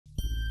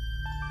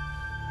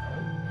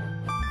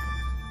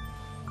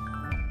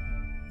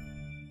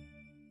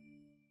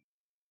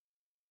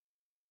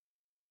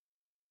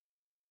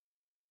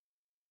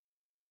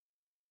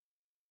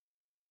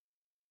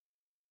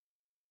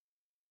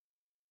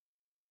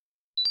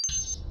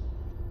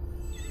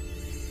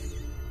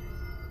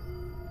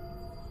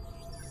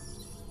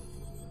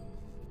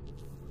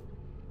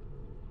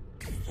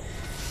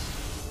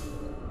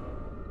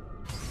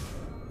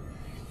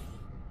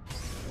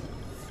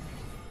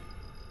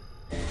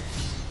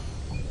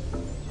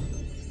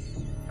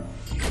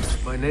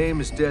My name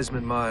is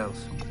Desmond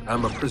Miles.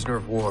 I'm a prisoner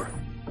of war.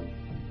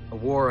 A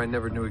war I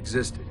never knew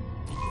existed.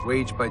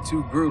 Waged by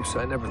two groups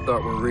I never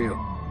thought were real.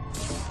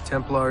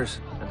 Templars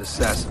and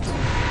Assassins.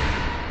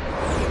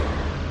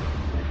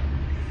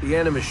 The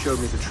Animus showed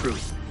me the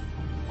truth.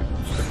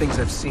 The things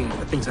I've seen,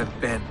 the things I've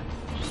been.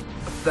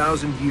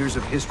 1,000 years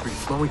of history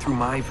flowing through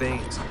my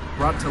veins,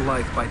 brought to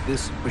life by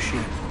this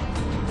machine.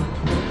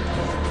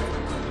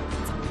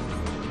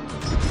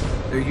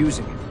 They're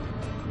using it.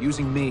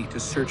 Using me to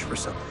search for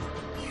something.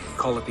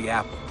 Call it the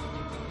Apple.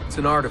 It's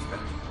an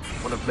artifact.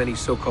 One of many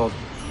so-called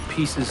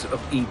pieces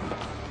of Eden.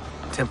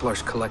 The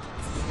Templars collect them.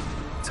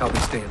 It's how they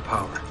stay in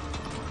power.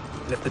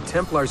 And if the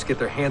Templars get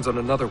their hands on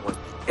another one,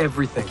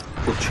 everything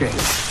will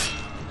change.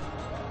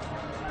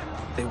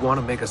 They want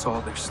to make us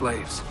all their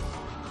slaves.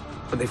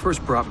 When they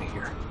first brought me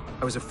here,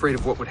 I was afraid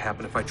of what would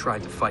happen if I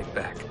tried to fight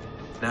back.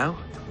 Now?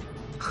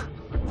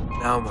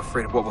 Now I'm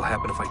afraid of what will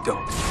happen if I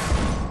don't.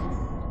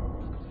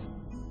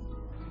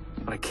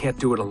 But I can't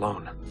do it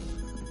alone.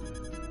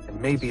 And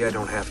maybe I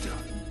don't have to.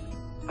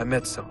 I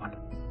met someone.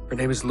 Her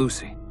name is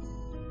Lucy.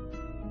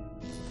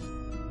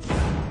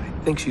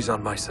 I think she's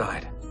on my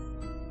side.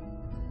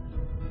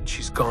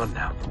 She's gone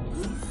now.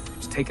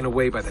 She's taken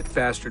away by that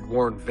bastard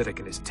Warren Vidic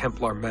and his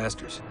Templar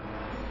masters.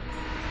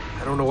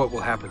 I don't know what will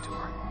happen to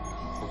her,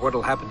 or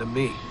what'll happen to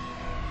me.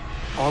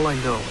 All I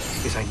know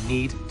is I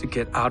need to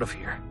get out of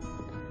here.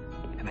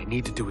 And I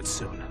need to do it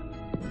soon.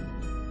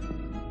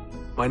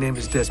 My name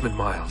is Desmond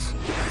Miles,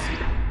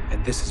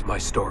 and this is my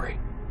story.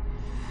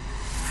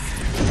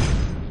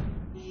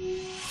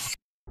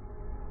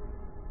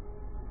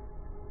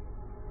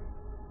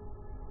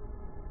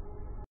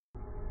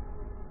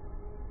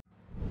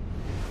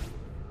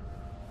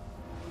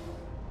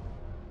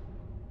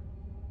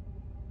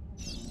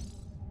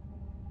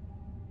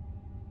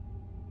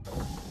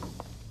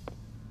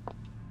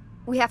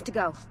 We have to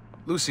go.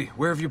 Lucy,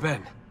 where have you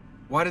been?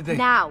 Why did they—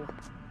 Now!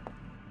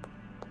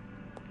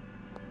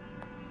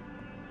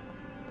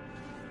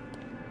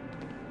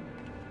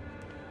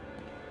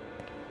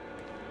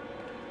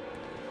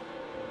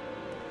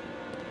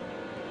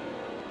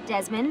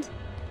 Desmond?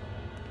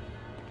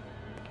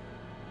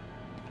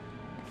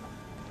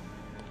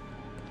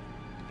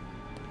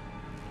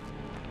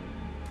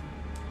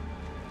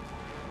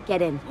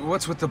 Get in.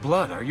 What's with the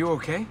blood? Are you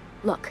okay?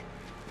 Look,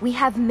 we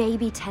have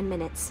maybe 10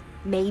 minutes.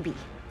 Maybe.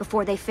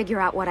 Before they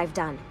figure out what I've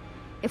done.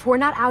 If we're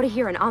not out of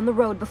here and on the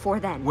road before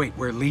then... Wait,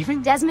 we're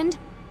leaving? Desmond,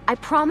 I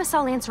promise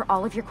I'll answer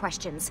all of your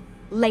questions.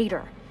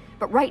 Later.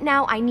 But right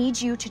now, I need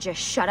you to just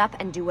shut up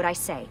and do what I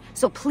say.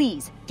 So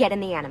please, get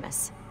in the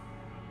Animus.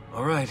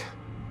 All right.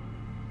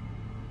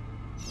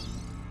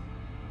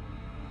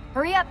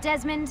 Hurry up,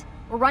 Desmond.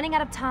 We're running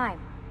out of time.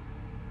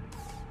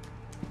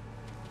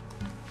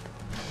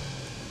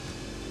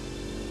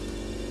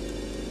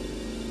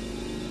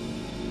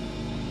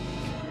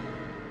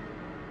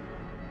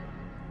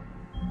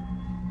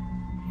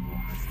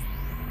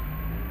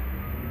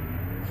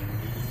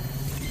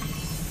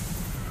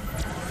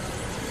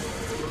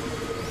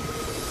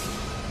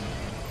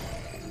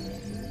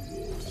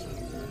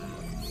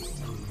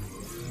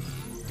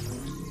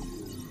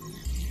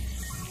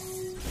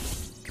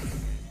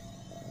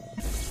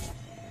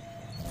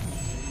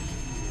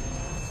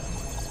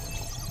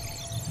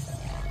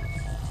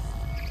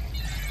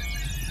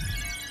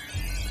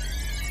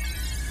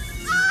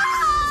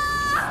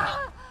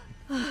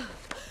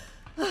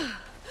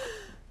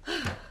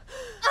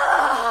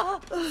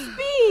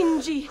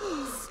 Spingi!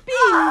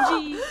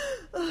 Spingi!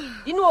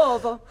 Di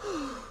nuovo!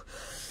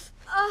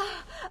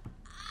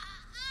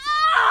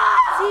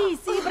 Sì,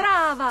 sì,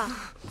 brava!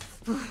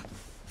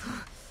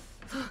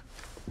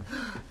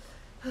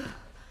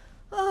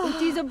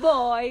 It is a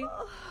boy.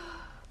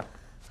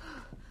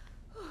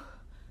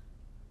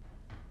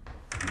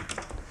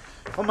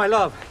 Oh, my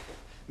love.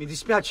 Mi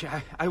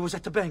dispiace. I was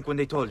at the bank when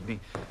they told me.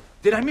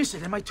 Did I miss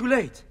it? Am I too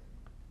late?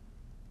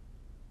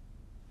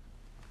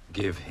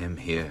 Give him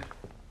here.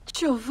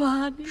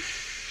 Giovanni.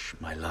 Shh,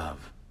 my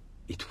love.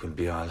 It will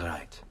be all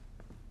right.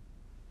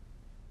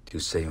 Tu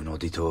sei un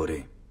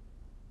uditore.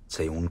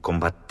 Sei un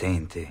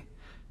combattente.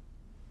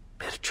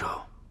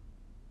 Perciò,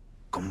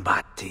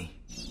 combatti.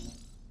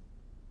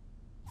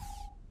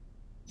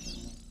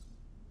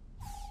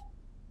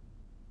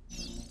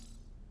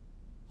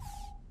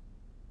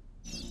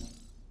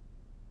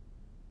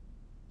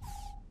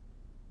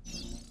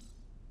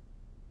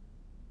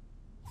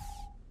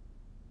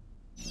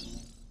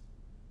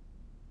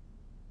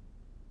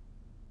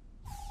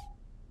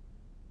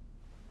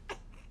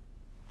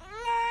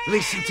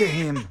 Listen to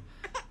him.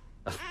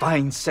 A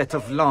fine set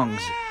of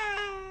lungs.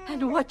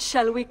 And what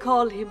shall we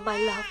call him, my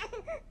love?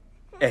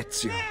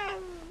 Ezio.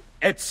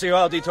 Ezio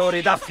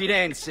Auditore da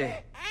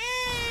Firenze.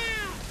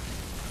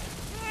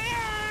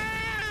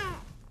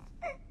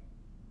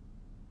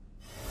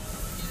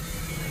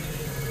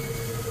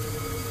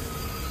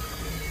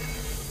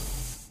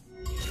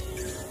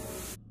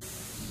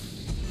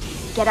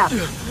 Get up.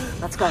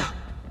 Let's go.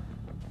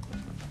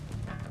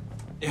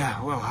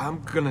 Yeah, well,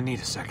 I'm gonna need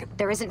a second.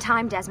 There isn't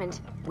time,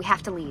 Desmond. We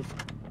have to leave.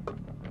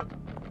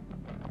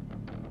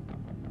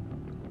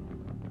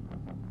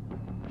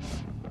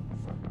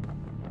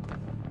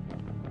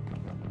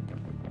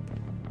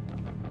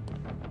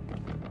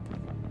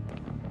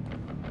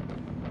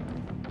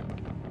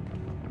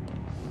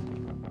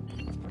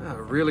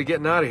 Really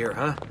getting out of here,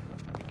 huh?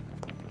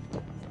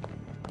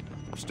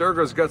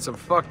 Sturgo's got some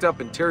fucked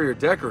up interior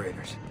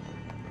decorators.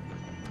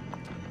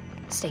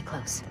 Stay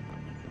close.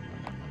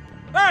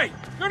 Hey!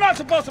 You're not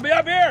supposed to be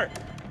up here!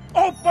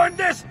 Open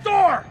this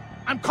door!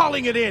 I'm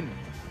calling it in.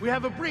 We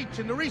have a breach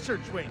in the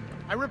research wing.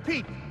 I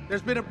repeat,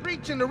 there's been a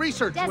breach in the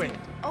research Desmond,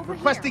 wing. over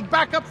Requesting here.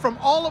 backup from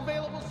all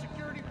available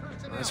security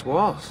personnel. Nice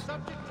walls.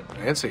 Subject to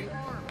Fancy.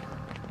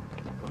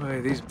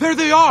 Boy, these... There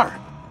they are!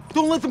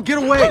 Don't let them get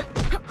away!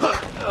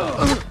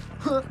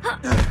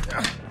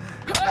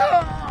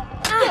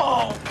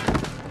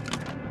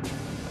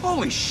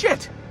 Holy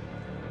shit!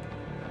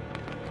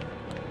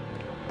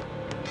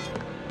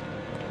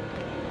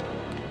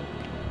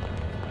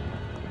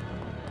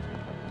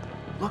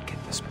 Look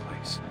at this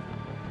place.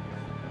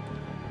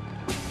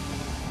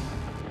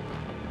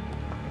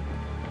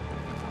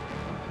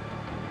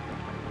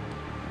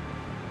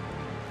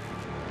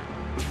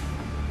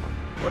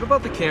 What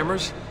about the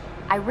cameras?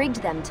 I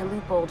rigged them to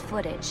loop old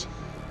footage.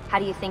 How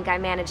do you think I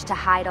managed to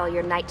hide all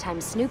your nighttime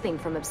snooping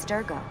from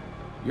Abstergo?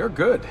 You're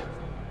good.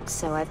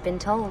 So I've been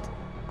told.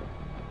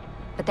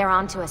 But they're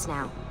on to us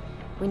now.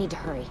 We need to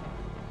hurry.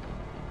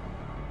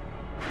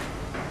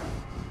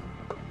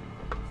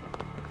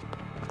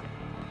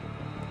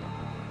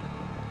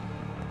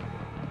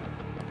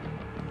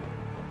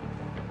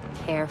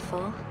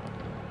 Careful.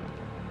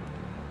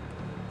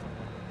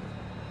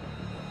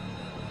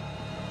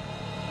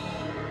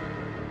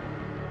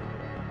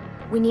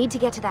 We need to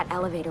get to that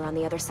elevator on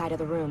the other side of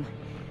the room.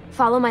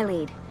 Follow my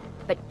lead,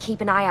 but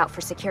keep an eye out for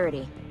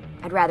security.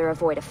 I'd rather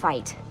avoid a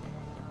fight.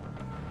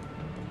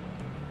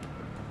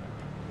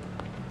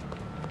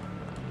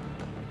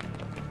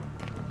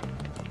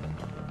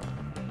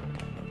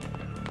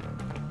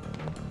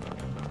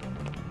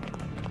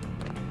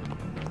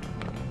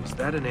 Is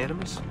that an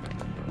Animus?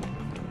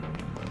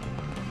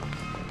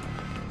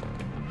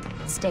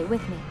 Stay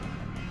with me.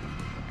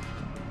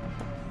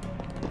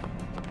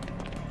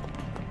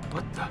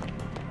 What the?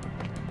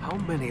 How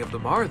many of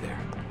them are there?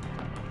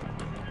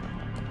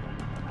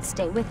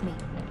 Stay with me.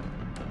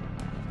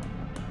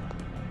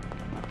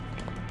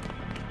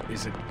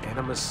 Is it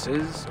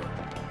Animuses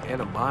or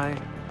Animi?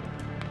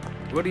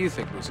 What do you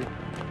think, Lucy?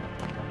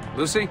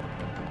 Lucy?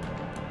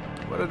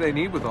 What do they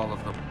need with all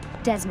of them?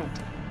 Desmond,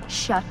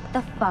 shut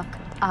the fuck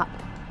up.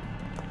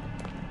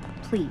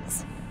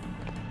 Please.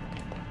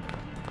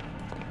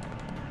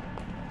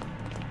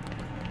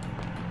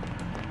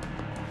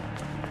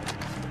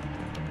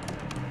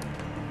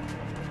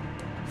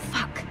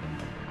 Fuck.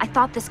 I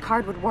thought this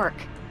card would work.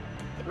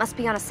 It must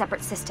be on a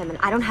separate system, and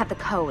I don't have the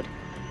code.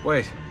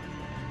 Wait.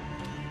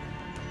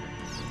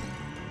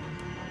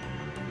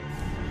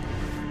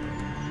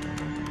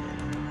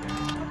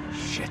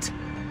 Shit.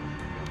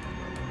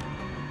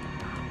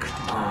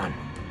 Come on.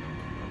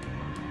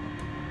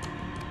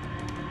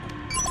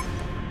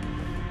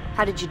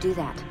 How did you do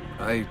that?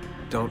 I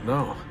don't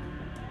know.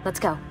 Let's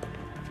go.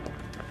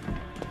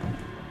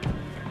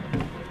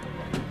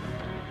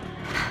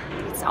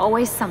 It's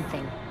always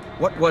something.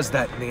 What was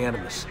that in the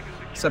Animus?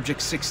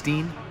 Subject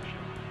 16?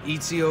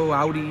 Ezio,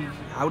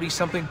 Audi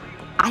something?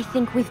 I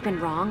think we've been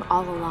wrong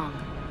all along.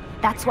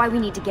 That's why we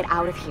need to get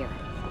out of here.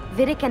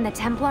 Vidic and the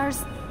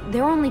Templars,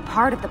 they're only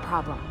part of the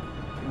problem.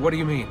 What do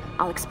you mean?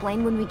 I'll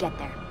explain when we get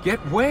there. Get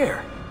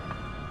where?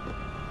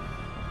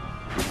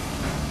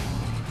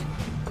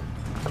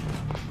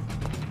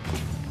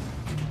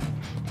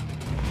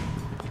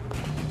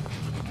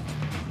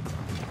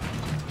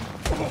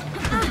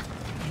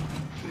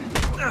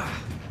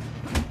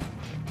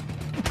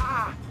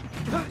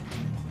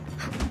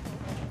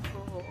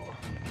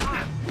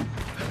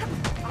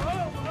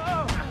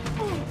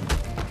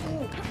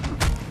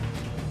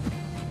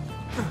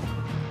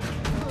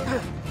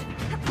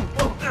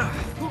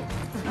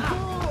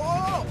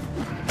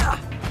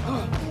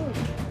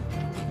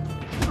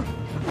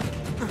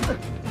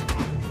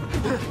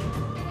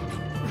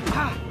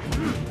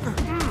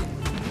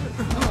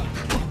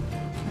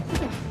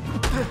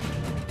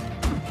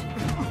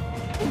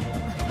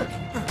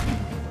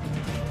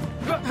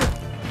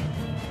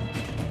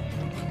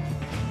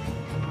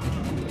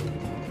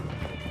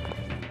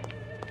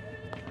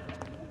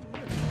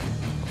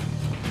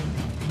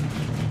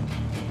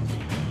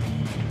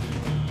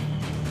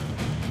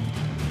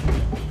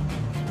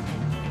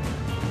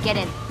 Get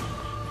in.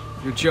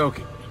 You're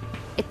joking.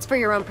 It's for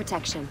your own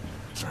protection.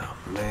 Oh,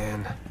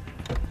 man.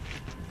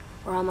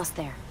 We're almost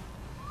there.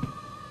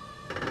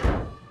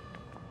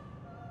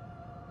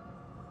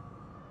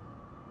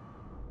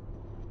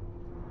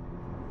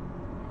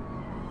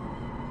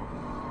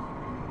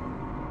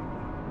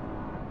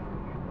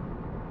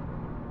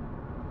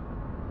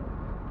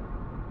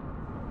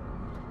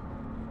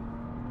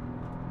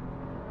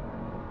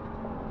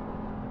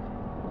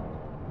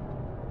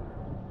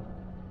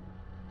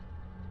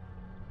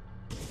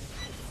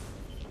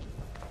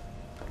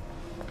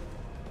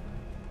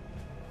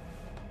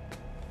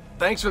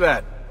 Thanks for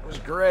that. It was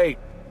great.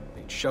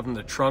 Shoved in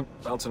the trunk,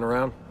 bouncing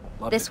around.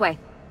 Loved This it. way.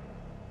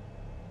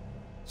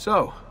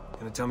 So,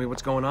 gonna tell me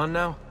what's going on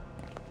now?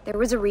 There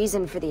was a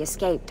reason for the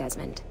escape,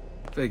 Desmond.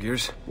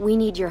 Figures. We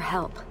need your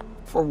help.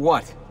 For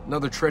what?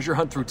 Another treasure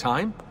hunt through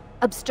time?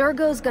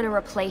 Abstergo's gonna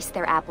replace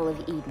their Apple of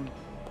Eden.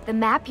 The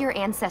map your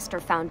ancestor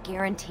found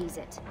guarantees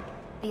it.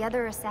 The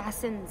other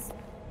assassins,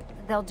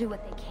 they'll do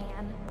what they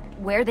can,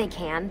 where they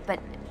can, but...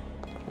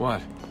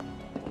 What?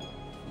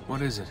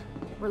 What is it?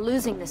 We're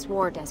losing this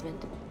war,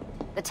 Desmond.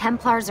 The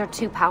Templars are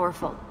too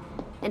powerful.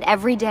 And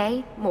every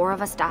day, more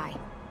of us die.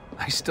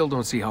 I still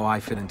don't see how I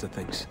fit into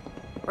things.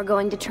 We're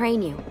going to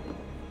train you.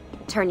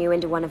 Turn you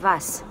into one of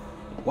us.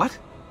 What?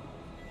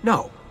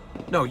 No.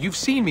 No, you've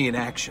seen me in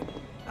action.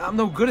 I'm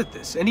no good at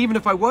this, and even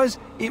if I was,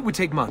 it would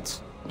take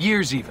months.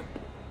 Years even.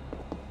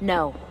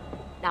 No.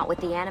 Not with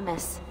the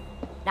Animus.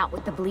 Not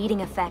with the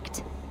bleeding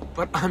effect.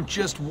 But I'm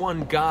just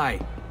one guy.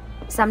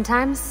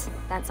 Sometimes,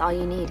 that's all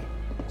you need.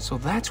 So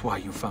that's why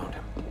you found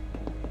him.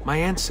 My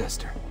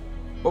ancestor.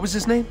 What was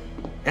his name?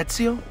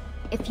 Ezio?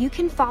 If you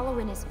can follow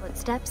in his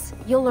footsteps,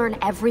 you'll learn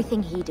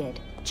everything he did,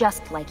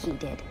 just like he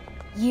did.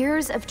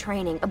 Years of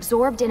training,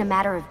 absorbed in a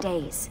matter of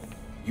days.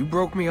 You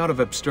broke me out of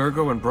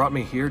Abstergo and brought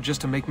me here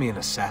just to make me an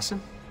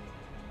assassin?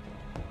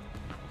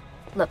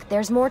 Look,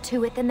 there's more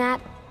to it than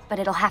that, but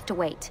it'll have to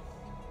wait.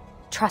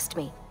 Trust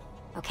me,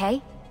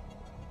 okay?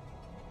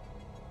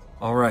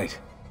 All right,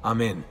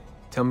 I'm in.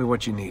 Tell me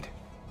what you need.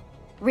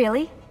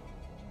 Really?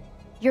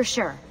 You're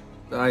sure?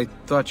 I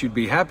thought you'd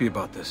be happy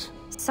about this.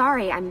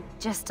 Sorry, I'm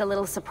just a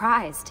little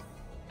surprised.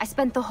 I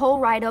spent the whole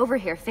ride over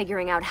here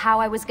figuring out how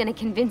I was gonna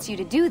convince you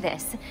to do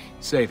this.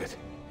 Save it.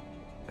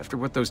 After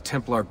what those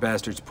Templar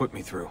bastards put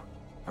me through,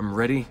 I'm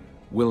ready,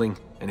 willing,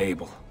 and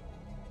able.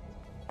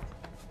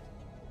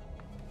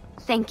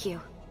 Thank you.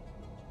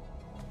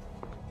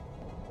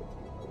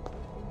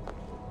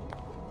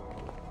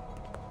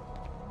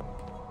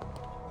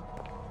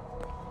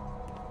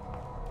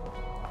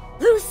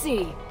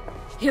 Lucy!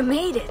 You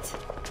made it!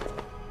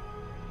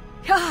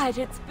 God,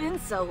 it's been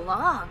so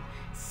long.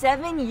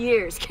 7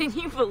 years, can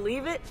you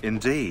believe it?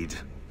 Indeed.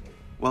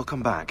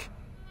 Welcome back.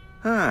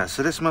 Ah,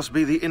 so this must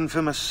be the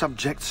infamous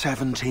Subject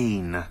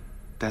 17.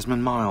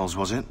 Desmond Miles,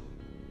 was it?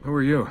 Who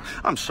are you?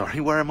 I'm sorry,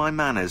 where are my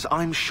manners?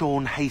 I'm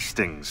Sean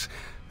Hastings.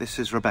 This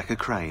is Rebecca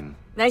Crane.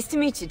 Nice to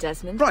meet you,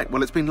 Desmond. Right,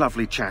 well, it's been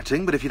lovely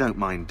chatting, but if you don't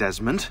mind,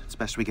 Desmond, it's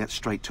best we get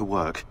straight to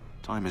work.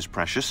 Time is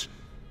precious.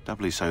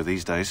 Doubly so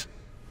these days.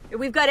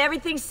 We've got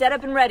everything set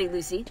up and ready,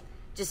 Lucy.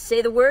 Just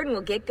say the word and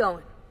we'll get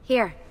going.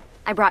 Here,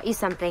 I brought you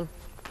something.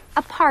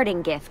 A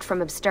parting gift from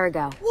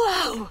Abstergo.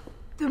 Whoa!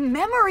 The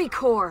memory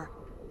core!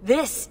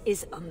 This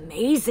is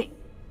amazing.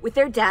 With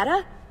their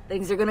data,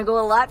 things are gonna go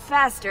a lot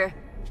faster.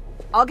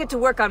 I'll get to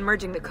work on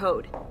merging the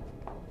code.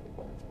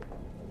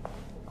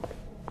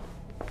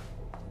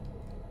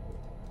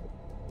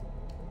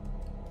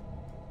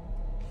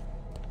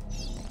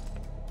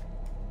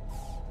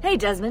 Hey,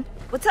 Desmond.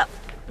 What's up?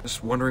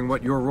 Just wondering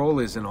what your role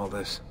is in all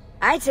this.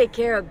 I take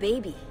care of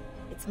Baby.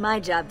 It's my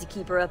job to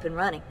keep her up and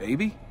running.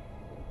 Baby?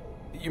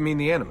 You mean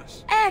the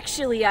Animus?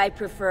 Actually, I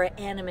prefer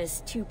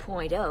Animus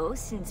 2.0,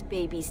 since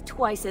Baby's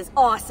twice as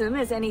awesome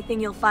as anything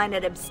you'll find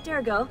at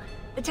Abstergo.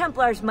 The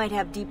Templars might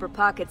have deeper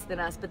pockets than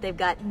us, but they've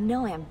got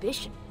no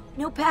ambition,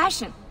 no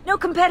passion, no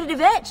competitive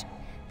edge.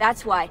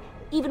 That's why,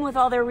 even with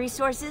all their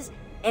resources,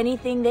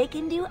 anything they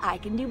can do, I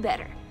can do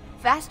better.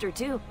 Faster,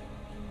 too.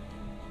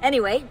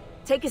 Anyway,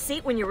 take a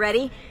seat when you're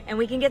ready, and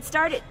we can get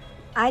started.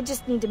 I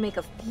just need to make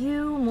a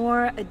few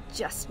more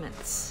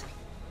adjustments.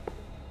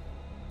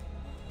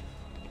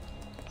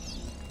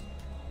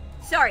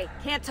 Sorry,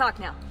 can't talk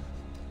now.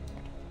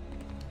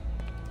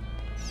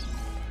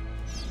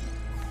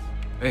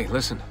 Hey,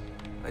 listen.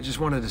 I just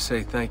wanted to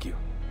say thank you.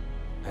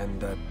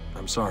 And,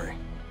 I'm sorry.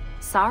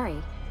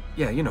 Sorry.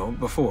 Yeah, you know,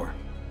 before.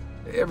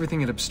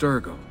 Everything at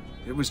Abstergo.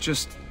 It was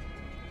just...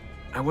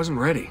 I wasn't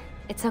ready.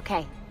 It's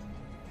okay.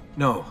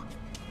 No.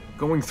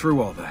 Going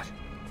through all that.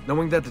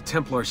 Knowing that the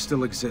Templars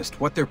still exist,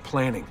 what they're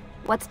planning.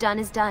 What's done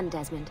is done,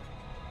 Desmond.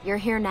 You're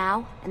here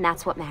now, and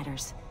that's what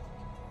matters.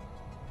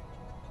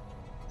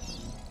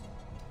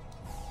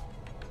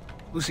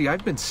 Lucy,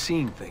 I've been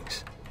seeing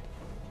things.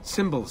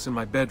 Symbols in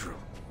my bedroom.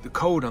 The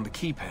code on the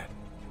keypad.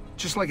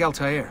 Just like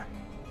Altair.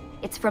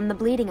 It's from the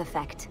bleeding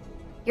effect.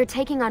 You're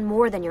taking on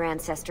more than your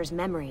ancestors'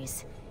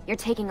 memories. You're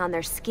taking on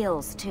their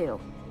skills, too.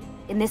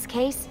 In this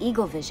case,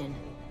 eagle vision.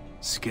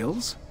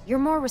 Skills? You're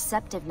more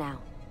receptive now.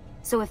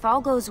 So if all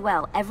goes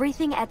well,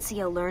 everything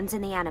Ezio learns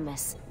in the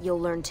Animus,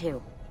 you'll learn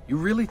too. You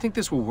really think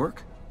this will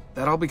work?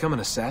 That I'll become an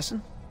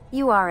assassin?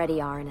 You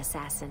already are an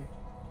assassin.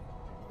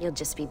 You'll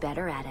just be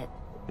better at it.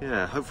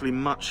 Yeah, hopefully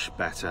much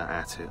better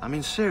at it. I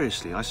mean,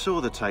 seriously, I saw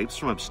the tapes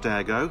from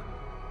Abstergo.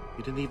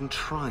 You didn't even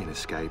try and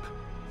escape.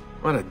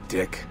 What a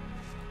dick.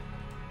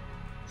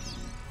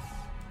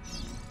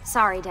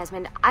 Sorry,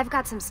 Desmond. I've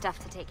got some stuff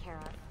to take care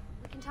of.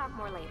 We can talk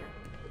more later.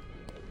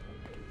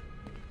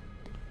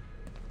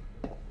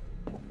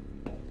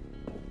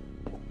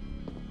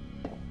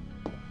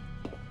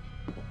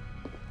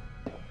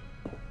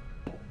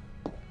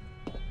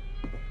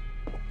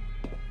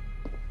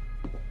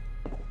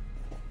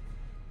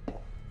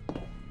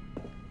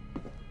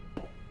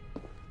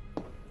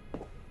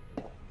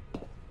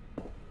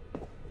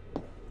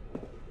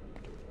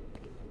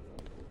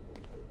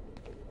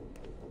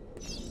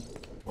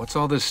 What's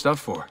all this stuff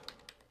for?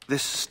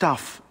 This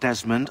stuff,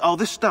 Desmond. Oh,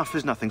 this stuff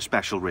is nothing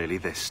special, really,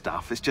 this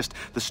stuff. It's just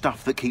the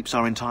stuff that keeps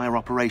our entire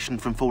operation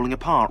from falling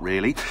apart,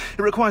 really. It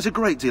requires a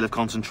great deal of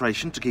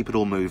concentration to keep it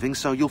all moving,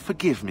 so you'll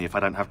forgive me if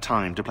I don't have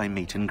time to play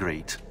meet and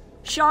greet.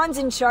 Sean's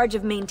in charge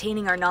of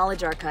maintaining our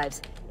knowledge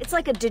archives. It's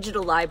like a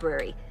digital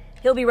library.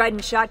 He'll be riding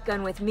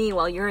shotgun with me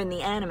while you're in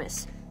the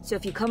Animus. So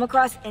if you come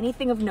across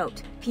anything of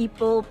note,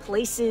 people,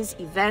 places,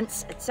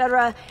 events,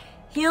 etc.,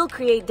 he'll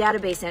create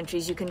database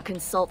entries you can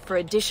consult for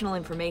additional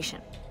information.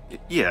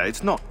 Yeah,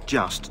 it's not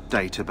just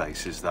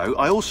databases, though.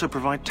 I also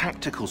provide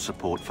tactical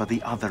support for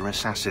the other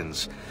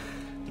assassins.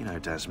 You know,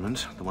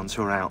 Desmond, the ones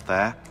who are out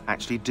there,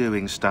 actually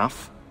doing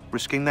stuff,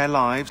 risking their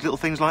lives, little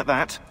things like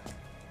that.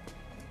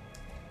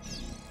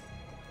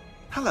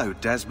 Hello,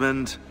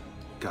 Desmond.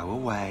 Go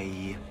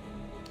away.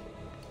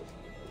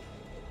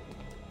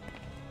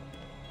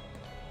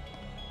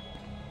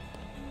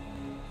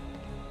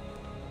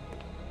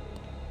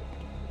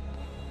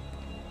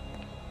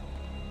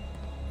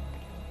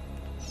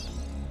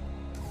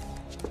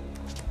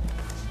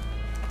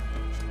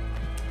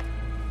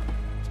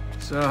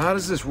 So how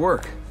does this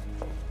work?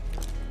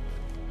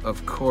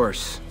 Of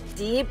course.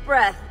 Deep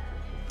breath.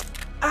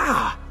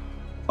 Ah!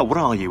 Oh, what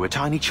are you, a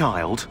tiny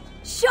child?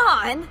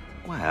 Sean!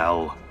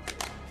 Well...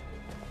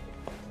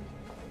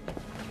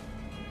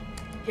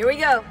 Here we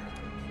go.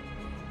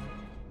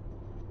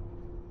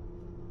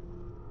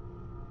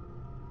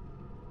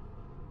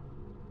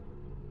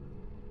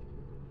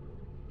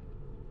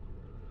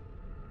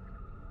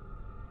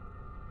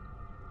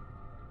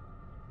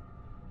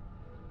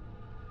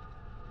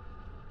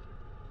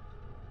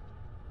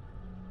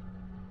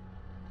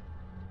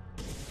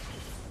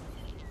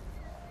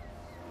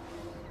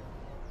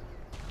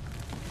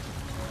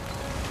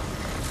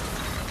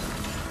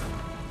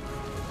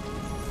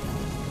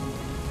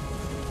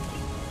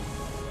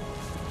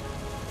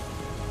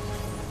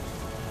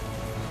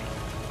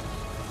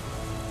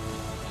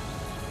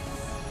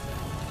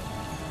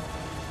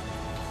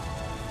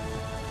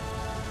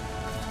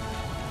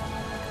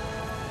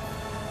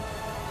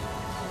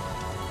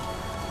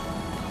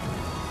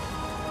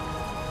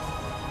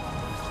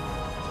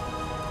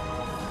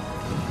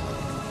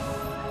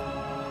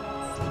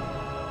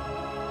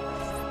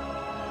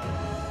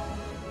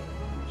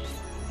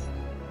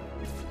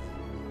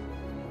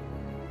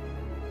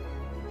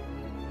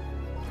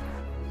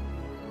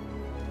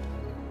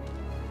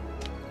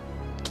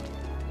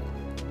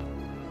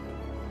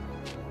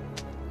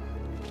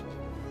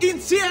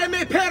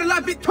 Insieme per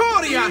la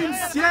vittoria!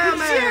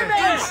 Insieme!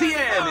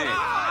 Insieme!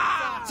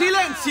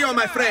 Silenzio,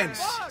 my friends!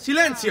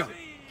 Silenzio!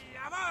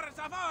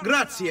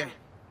 Grazie.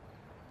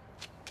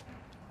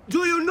 Do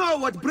you know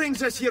what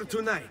brings us here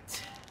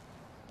tonight?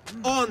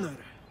 Honor.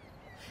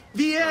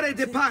 Viere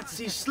de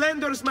Pazzi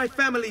slanders my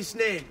family's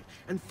name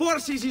and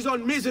forces his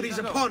own miseries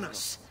upon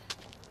us.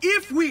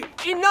 If we...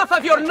 Enough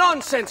of your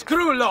nonsense,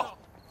 Grullo!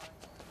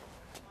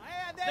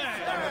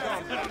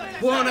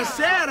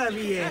 Buonasera,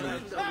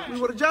 Vieri. We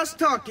were just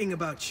talking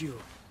about you.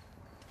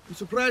 I'm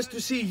surprised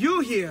to see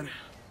you here.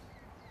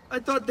 I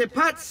thought the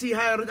Pazzi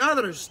hired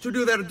others to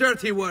do their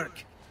dirty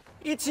work.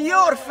 It's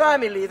your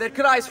family that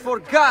cries for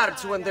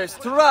guards when there's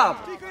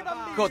trouble,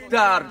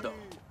 Cotardo.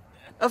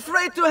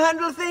 Afraid to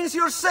handle things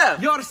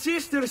yourself? Your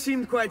sister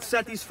seemed quite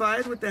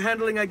satisfied with the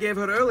handling I gave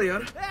her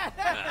earlier.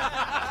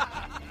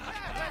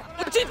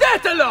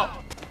 Uccidetelo!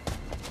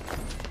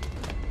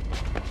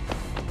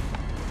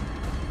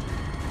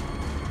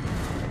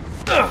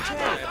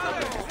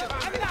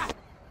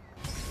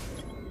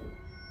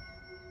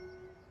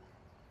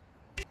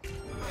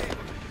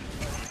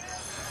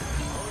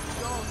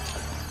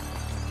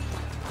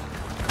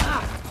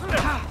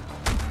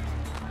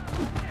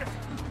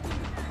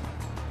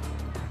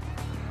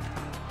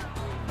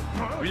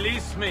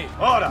 Release me,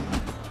 ora!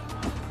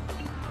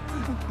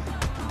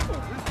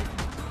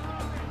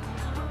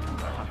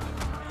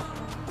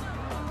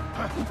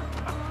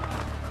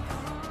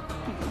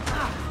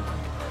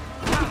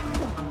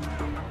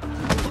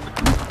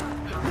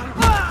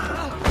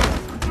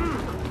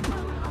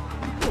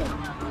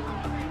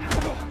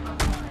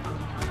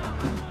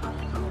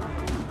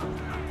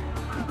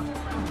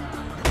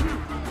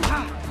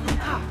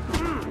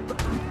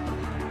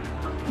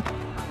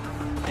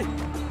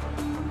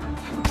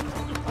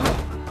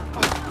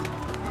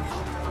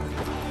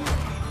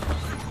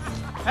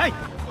 Hey!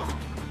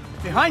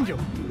 Behind you!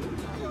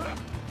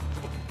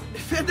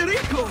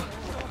 Federico!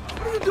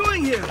 What are you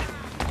doing here?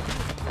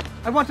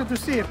 I wanted to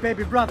see if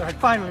baby brother had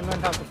finally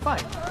learned how to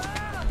fight.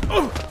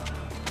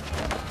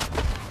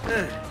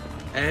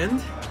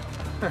 And?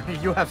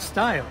 You have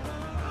style.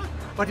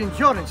 But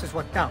endurance is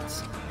what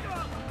counts.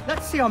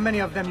 Let's see how many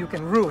of them you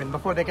can ruin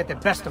before they get the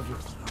best of you.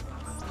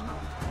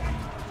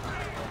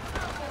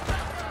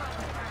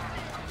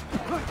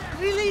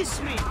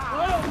 Release me!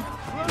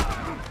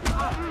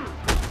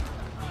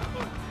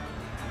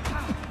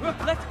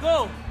 Let's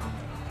go!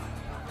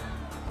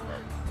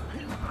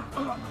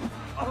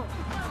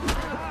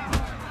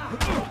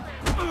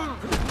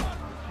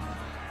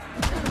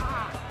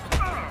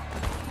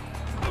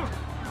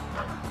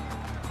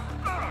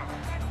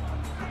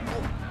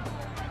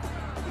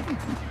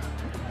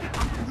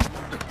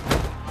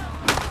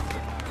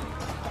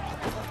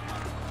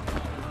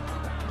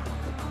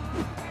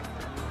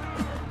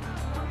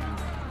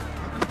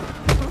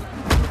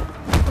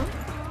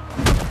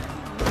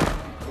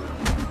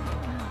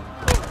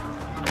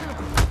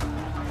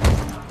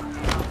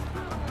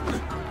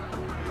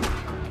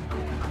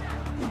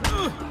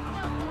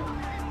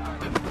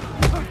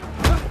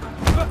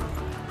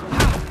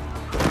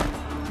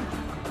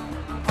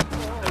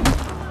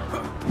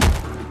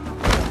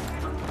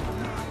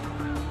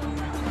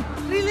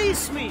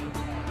 miss me!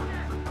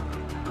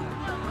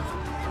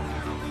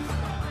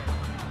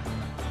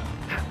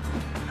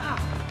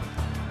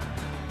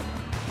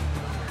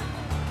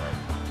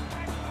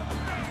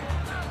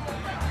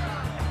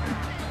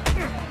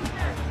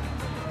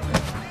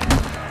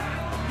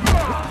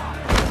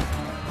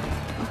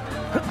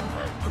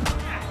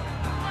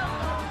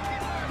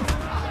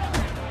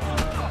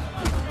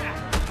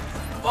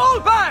 Fall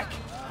back!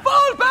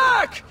 Fall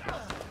back!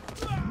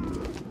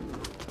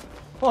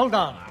 Hold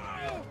on.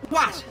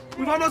 What?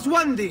 We've almost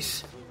won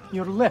this!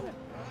 Your lip.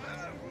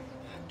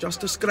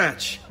 Just a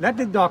scratch. Let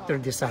the doctor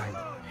decide.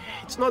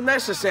 It's not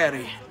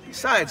necessary.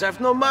 Besides, I've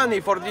no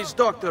money for this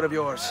doctor of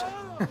yours.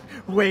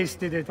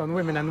 Wasted it on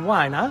women and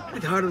wine, huh?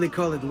 I'd hardly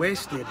call it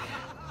wasted.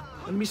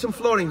 Lend me some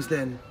florins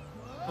then.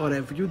 Or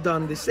have you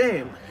done the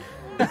same?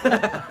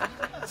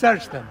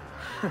 Search them.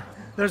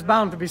 There's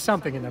bound to be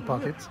something in their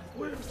pockets.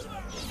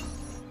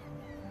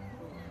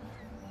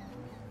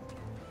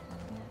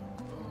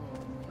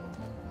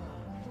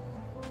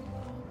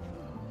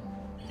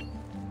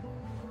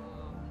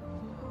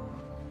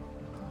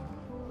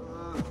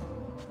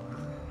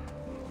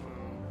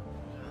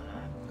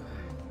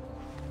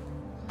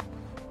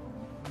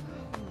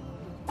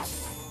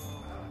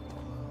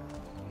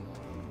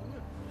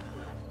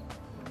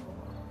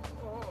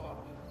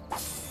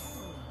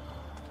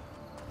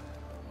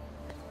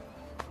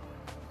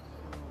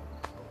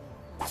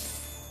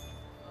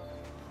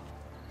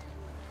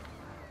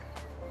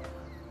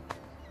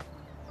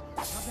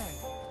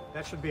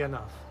 That should be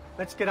enough.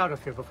 Let's get out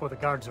of here before the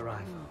guards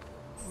arrive.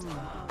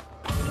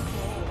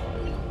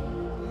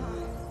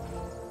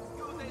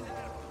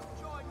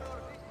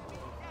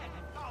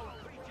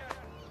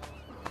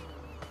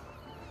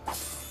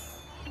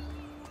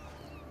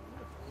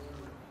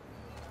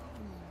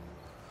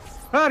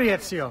 Hurry,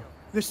 Ezio!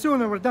 The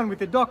sooner we're done with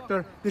the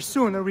doctor, the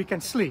sooner we can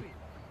sleep.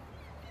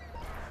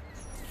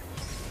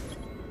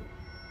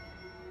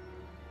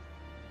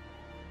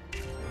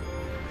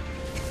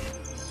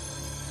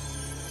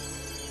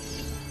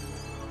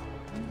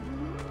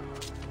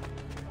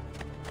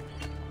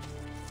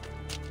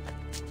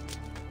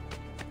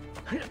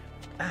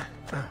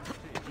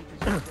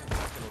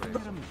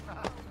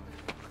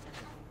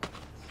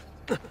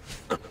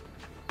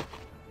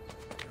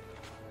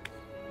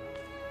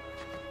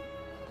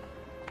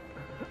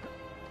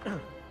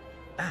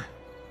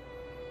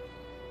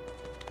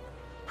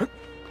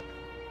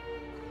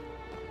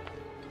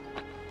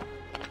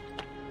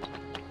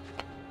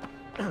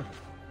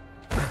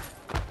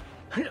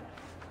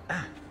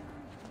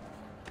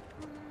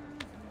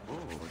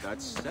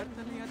 That's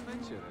certainly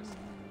adventurous.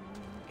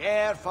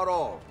 Care for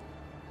all.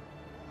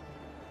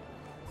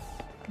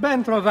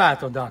 Ben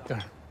trovato,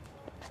 Doctor.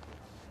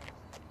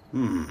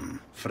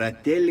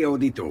 Fratelli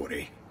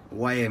auditori,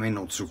 why am I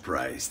not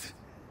surprised?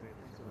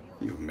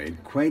 You've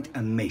made quite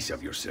a mess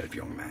of yourself,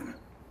 young man.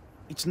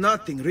 It's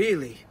nothing,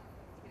 really.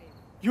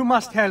 You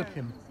must help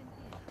him.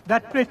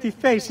 That pretty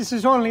face is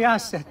his only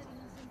asset.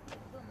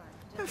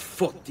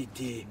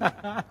 Fottiti.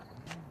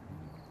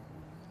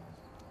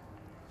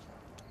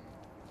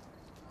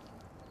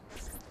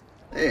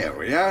 There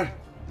we are.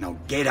 Now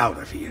get out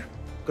of here.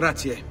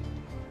 Grazie.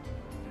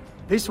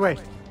 This way.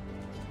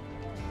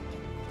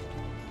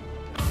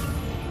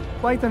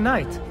 Quite a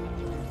night.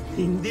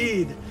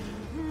 Indeed.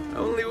 I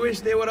only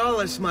wish they were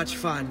all as much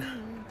fun.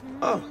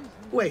 Oh,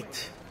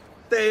 wait.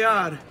 They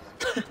are.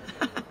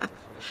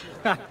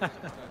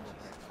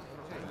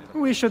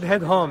 We should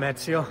head home,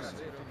 Ezio.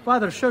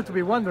 Father's sure to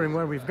be wondering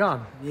where we've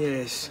gone.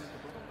 Yes.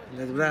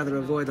 And I'd rather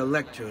avoid a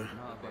lecture.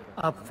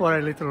 Up for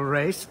a little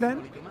race,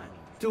 then?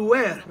 To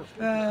where?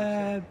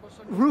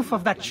 Roof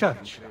of that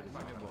church.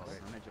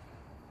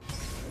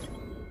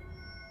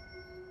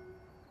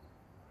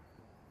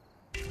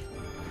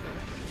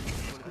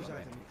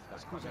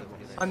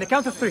 On the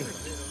count of three.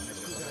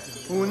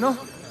 1,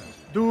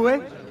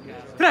 2,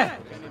 3.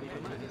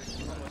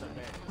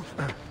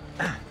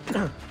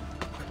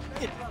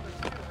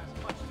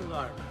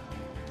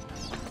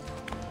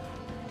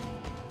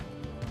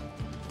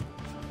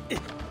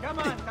 Come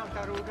on,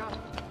 Tartaruga.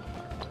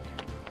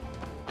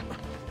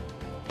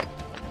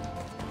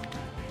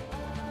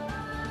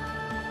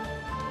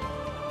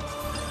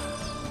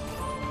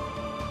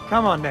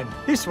 Come on, then.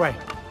 This way.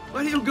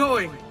 Where are you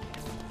going?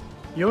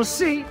 You'll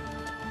see.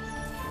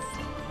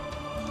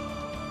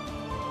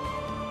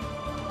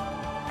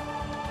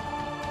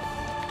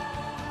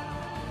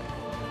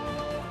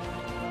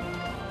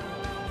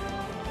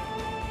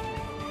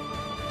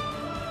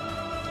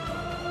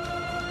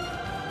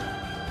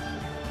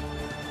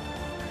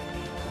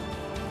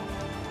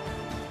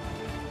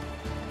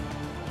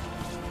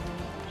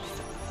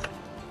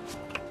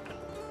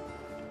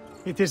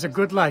 It is a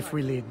good life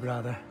we lead,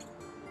 brother.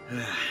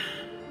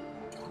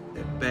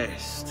 The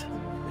best.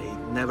 May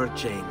it never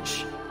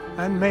change.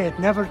 And may it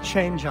never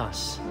change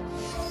us.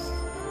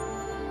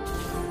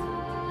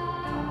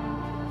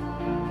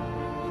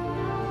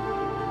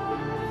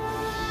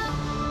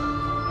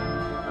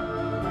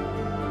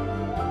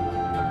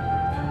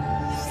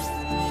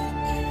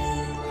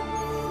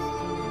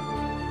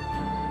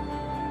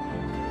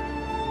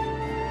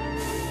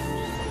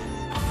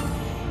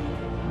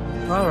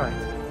 All right.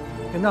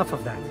 Enough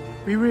of that.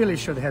 We really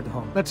should head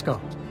home. Let's go.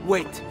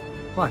 Wait.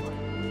 What?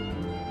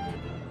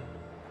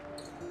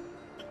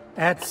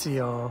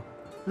 Ezio,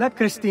 let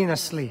Christina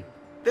sleep.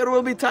 There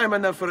will be time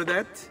enough for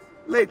that.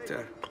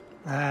 Later.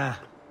 Ah.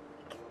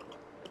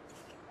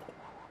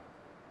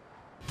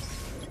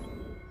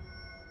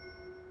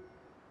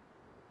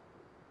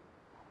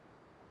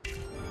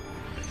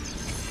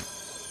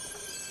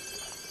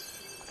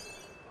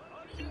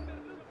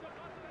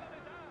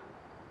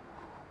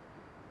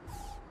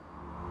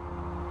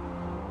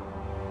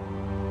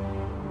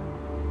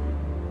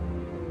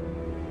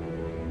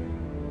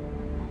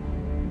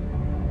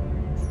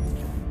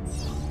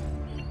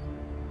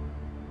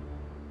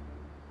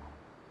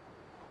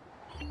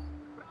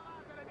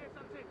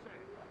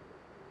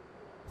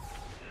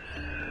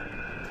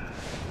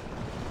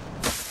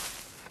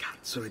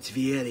 So it's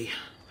Vieri.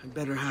 I'd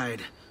better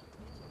hide.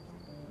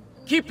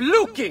 Keep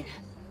looking!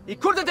 He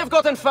couldn't have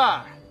gotten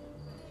far!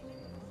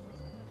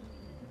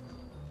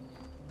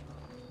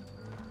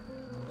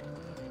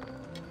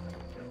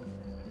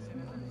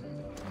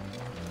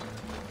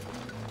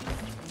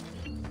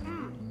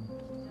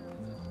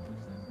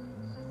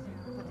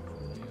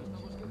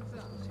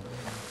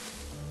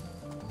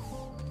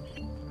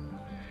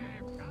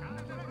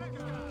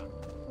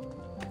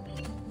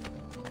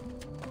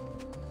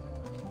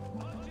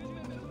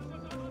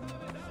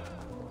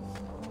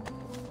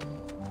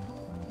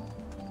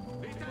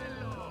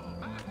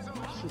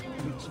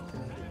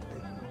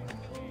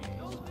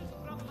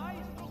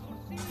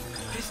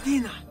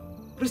 Christina!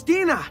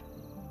 Christina!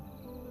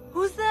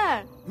 Who's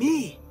there?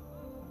 Me!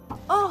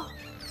 Oh,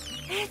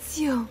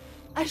 Ezio!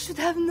 I should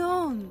have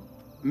known.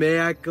 May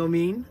I come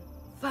in?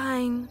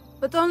 Fine,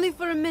 but only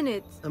for a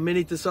minute. A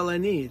minute is all I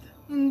need.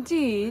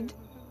 Indeed.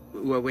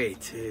 Well,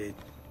 wait.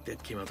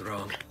 That came out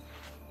wrong.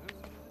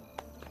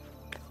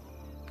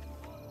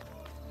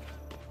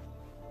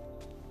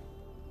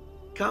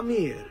 Come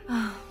here.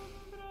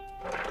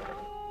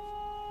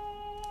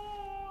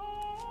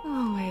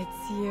 Oh,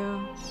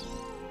 Ezio.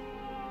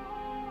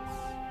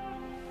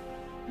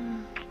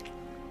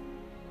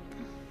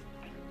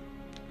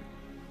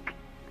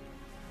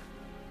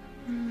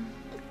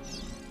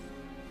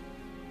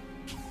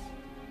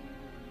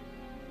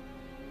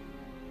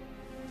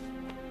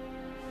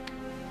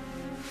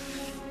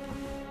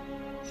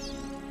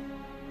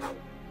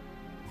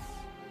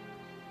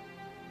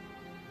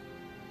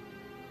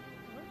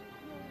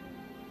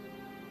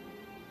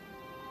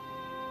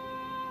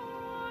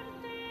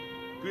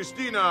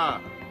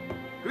 Christina!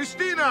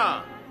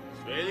 Christina!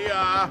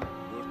 Svelia!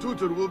 Your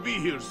tutor will be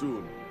here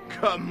soon.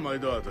 Come, my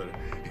daughter.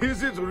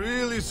 Is it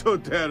really so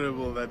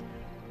terrible that...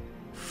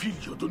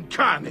 Figlio d'un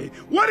cane!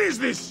 What is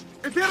this?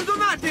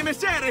 Perdonate,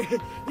 messere!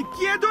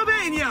 Chiedo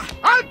venia!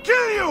 I'll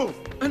kill you!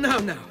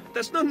 No,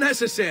 that's not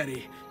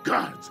necessary.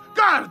 Guards!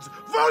 Guards!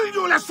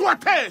 Voglio la sua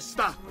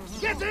testa!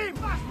 Get him!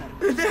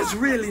 There's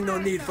really no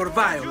need for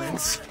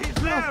violence. He's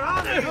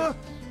there,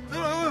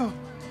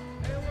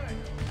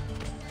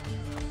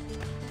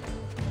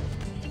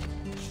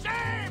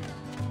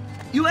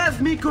 You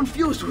have me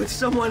confused with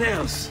someone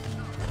else.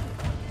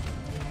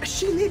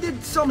 She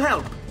needed some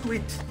help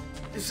with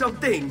some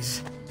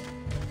things.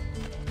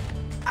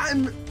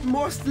 I'm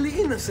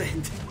mostly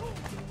innocent.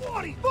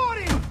 40!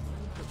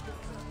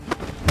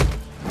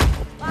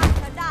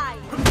 Basta, dai!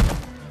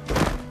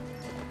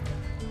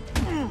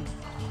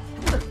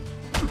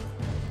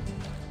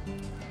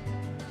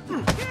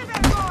 Che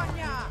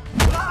vergogna!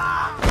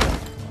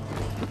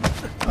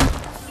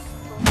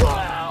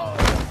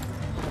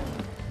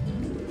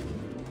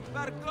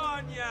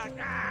 Vergogna!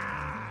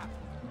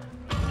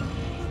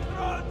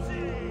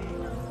 Stronzi!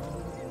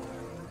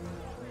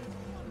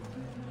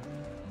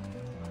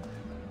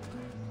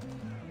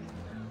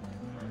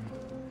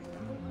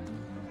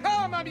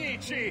 Come,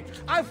 amici!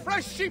 I've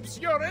fresh sheep's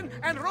urine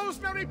and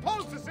rosemary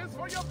poultices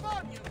for your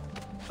volume.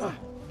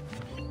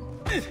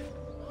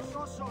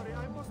 So sorry,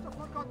 I must have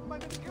forgotten my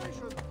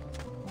medication.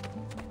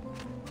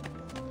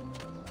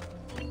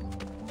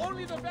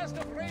 Only the best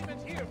of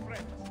raiment here,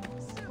 friends.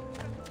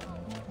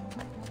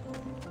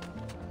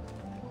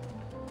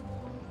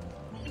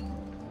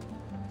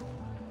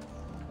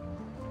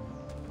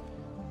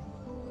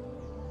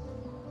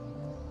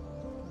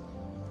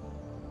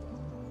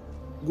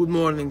 Good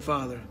morning,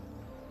 Father.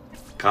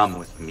 Come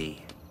with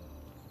me.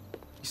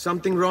 Is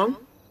something wrong?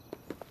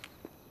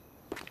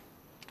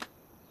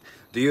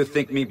 Do you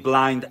think me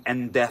blind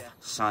and deaf,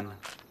 son?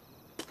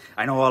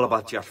 I know all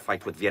about your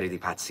fight with Vieri di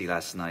Pazzi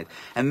last night.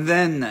 And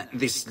then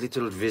this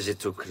little visit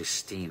to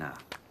Christina.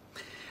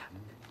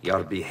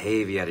 Your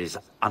behavior is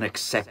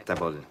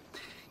unacceptable.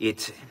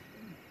 It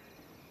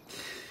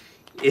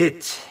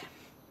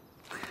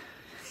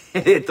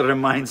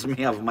reminds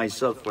me of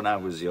myself when I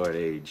was your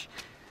age.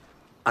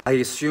 I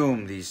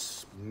assume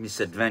these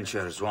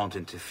misadventures won't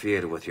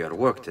interfere with your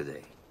work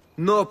today.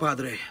 No,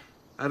 Padre.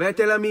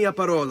 Avete la mia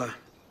parola.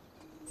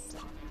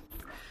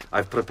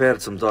 I've prepared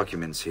some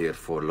documents here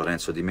for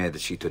Lorenzo di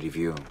Medici to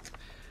review.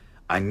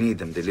 I need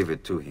them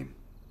delivered to him.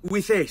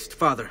 With haste,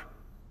 Father.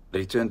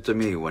 Return to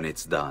me when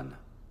it's done.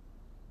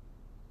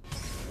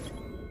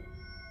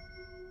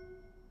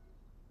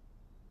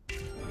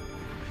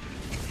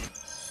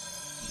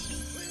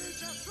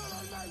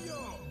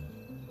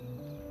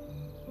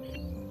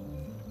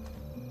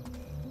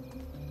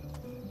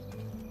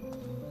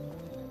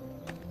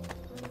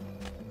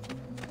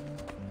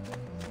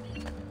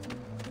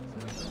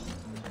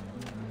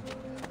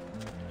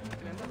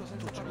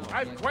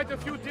 I've quite a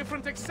few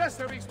different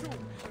accessories too.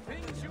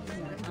 Things you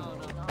may...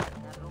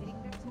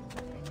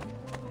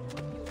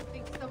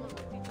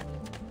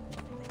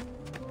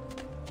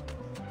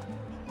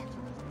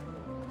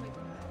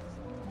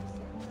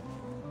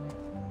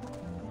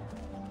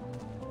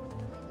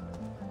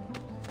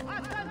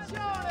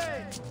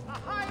 Attenzione! A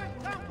hired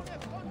company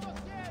of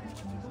condottieri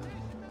stationed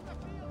in the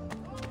field.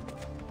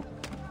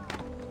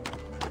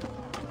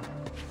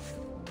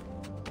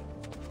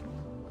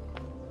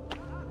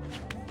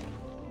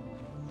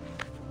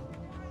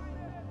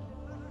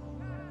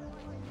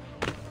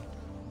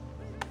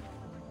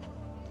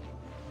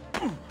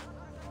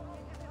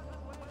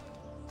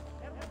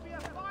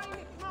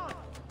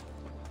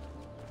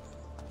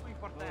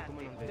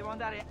 Devo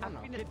andare a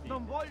fine...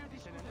 Non voglio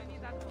discutere.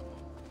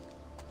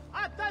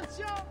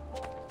 Attenzione!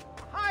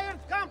 A hired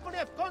company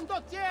of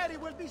condottieri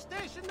will be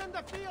stationed in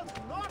the field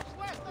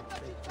northwest of the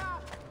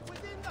città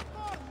within the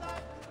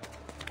fortnight.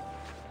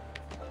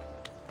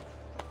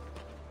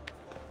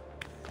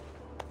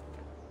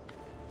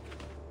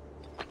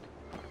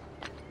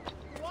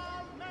 To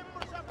all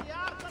members of the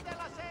Arca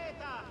della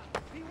Seta,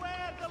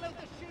 beware the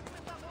latest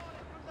shipment of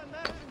ore from the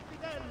merchant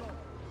Fidello.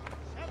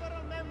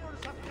 Several members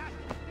have cast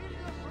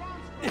inferior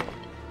bronze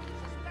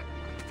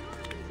suspecting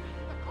impurities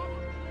in the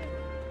copper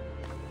trade.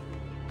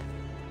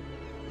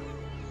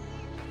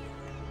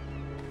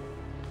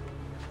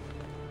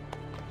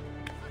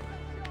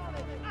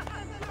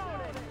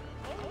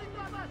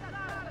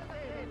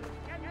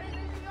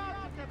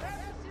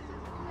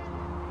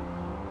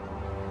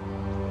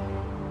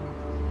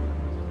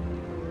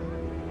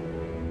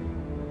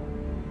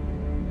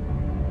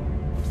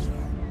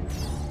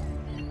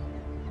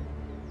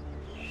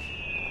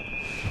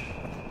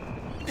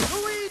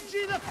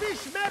 Luigi, the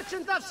fish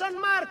merchant of San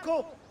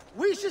Marco,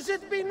 wishes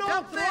it be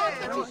known throughout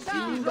the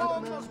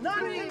città.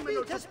 None can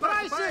beat his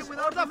prices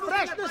or the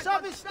freshness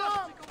of his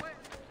stock.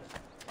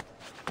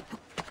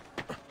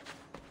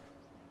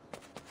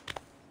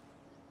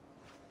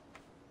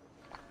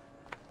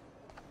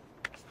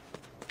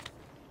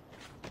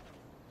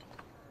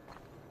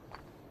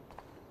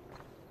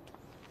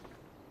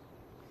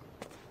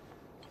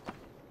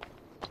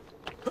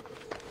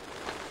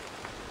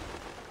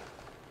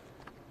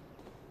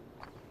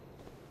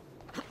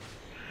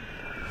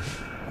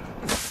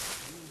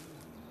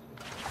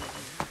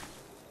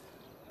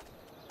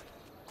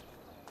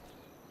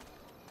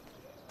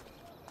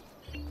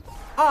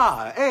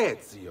 Ah,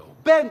 Ezio,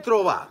 ben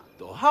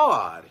trovato. How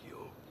are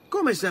you?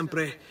 Come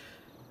sempre.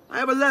 I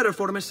have a letter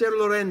for Messer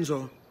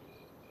Lorenzo.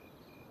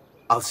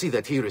 I'll see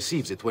that he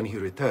receives it when he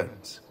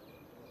returns.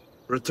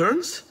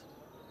 Returns?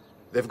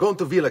 They've gone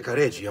to Villa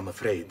Careggi, I'm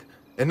afraid,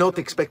 and not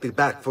expected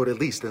back for at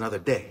least another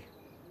day.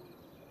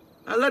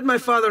 I'll let my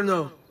father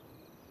know.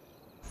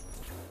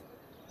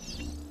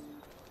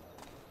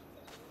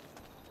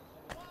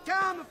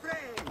 Come,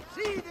 friend,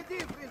 see the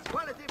difference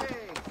quality makes.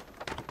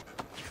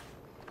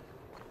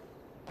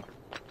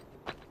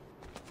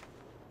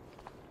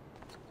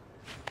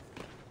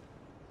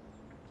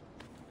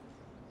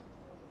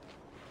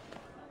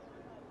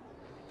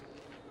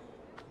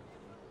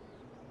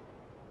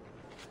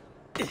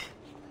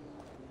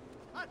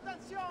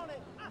 Attenzione!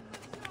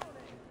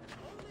 Attenzione!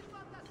 Only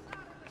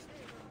fantassare the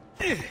table.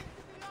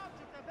 The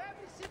object of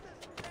every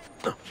citizen's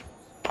attention.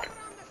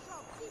 Around the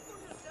shop, see for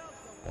yourself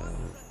the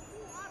wonders that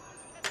true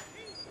artists can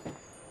achieve.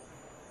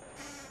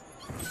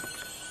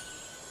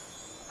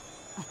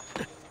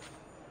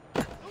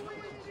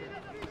 Luigi, the fish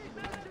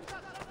merchant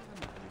of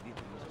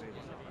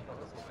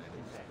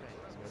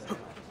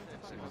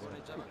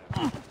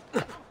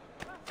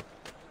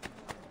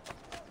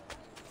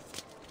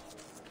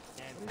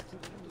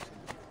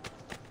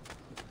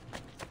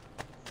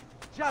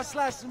Just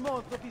last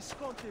month, the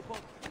Visconti bought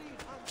 300...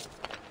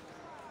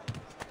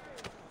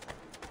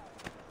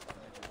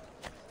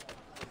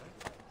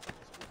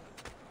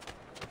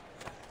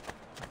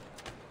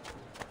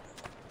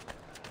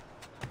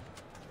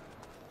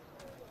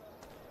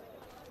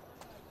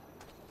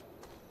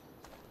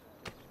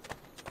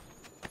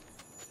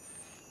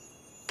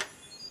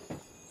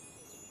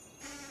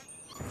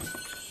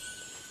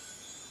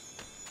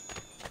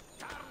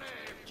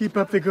 Keep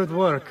up the good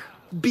work.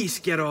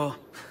 Bischiero.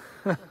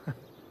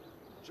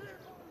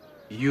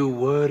 You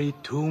worry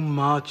too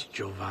much,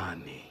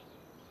 Giovanni.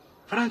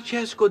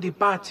 Francesco Di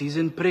Pazzi's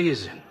in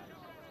prison.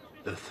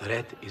 The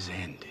threat is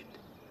ended.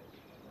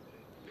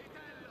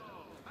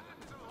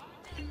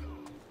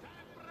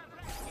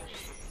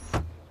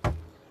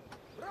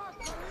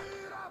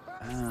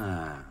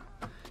 Ah,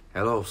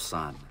 hello,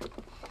 son.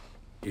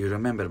 You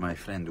remember my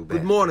friend Ubisoft?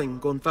 Good morning,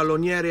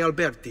 Gonfaloniere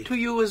Alberti. To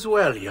you as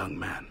well, young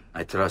man.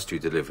 I trust you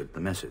delivered the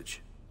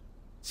message.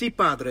 Si,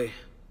 padre.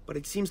 But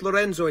it seems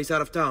Lorenzo is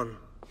out of town.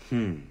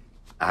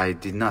 I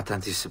did not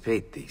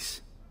anticipate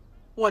this.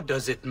 What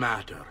does it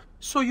matter?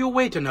 So you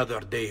wait another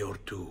day or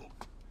two.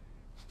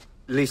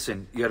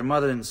 Listen, your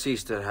mother and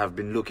sister have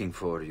been looking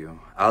for you.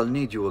 I'll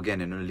need you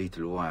again in a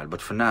little while,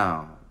 but for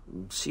now,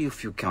 see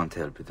if you can't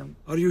help them.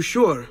 Are you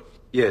sure?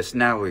 Yes,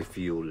 now if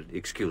you'll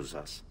excuse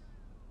us.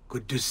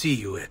 Good to see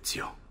you,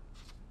 Ezio.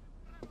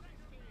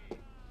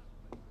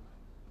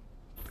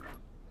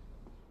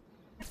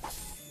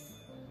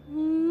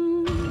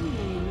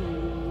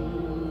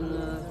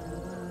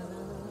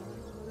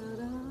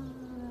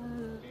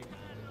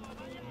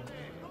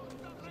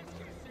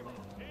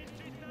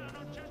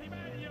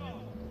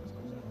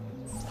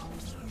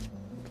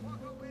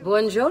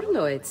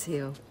 Buongiorno,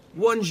 Ezio.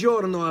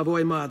 Buongiorno a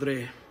voi,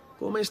 madre.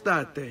 Come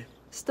state?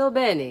 Sto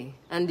bene.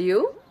 And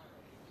you?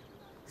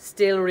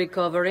 Still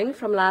recovering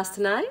from last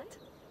night?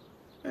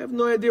 I have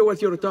no idea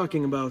what you're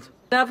talking about.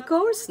 Of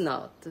course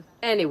not.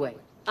 Anyway,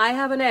 I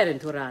have an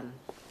errand to run.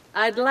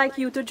 I'd like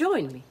you to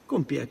join me.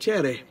 Con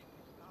piacere.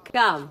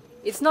 Come,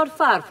 it's not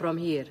far from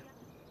here.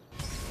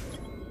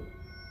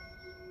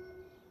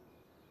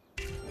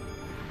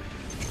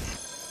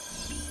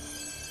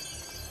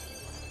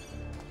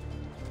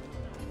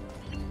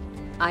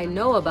 I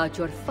know about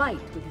your fight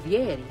with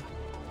Vieri.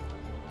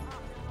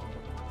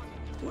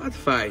 What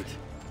fight?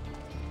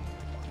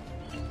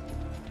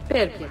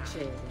 Per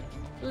piacere.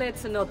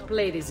 Let's not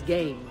play this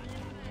game.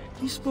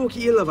 He spoke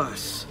ill of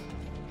us.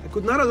 I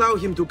could not allow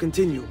him to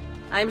continue.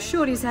 I'm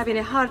sure he's having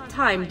a hard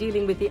time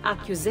dealing with the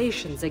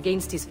accusations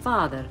against his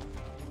father.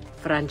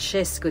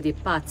 Francesco di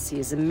Pazzi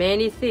is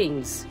many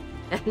things,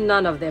 and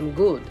none of them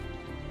good.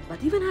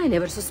 But even I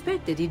never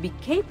suspected he'd be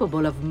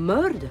capable of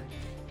murder.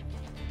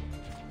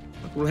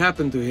 What will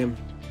happen to him?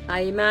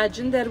 I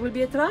imagine there will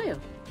be a trial.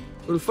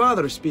 Will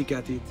father speak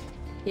at it?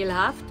 He'll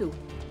have to.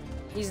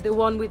 He's the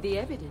one with the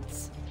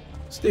evidence.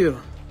 Still,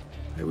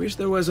 I wish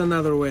there was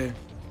another way.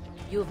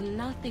 You've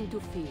nothing to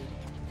fear.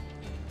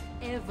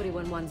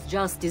 Everyone wants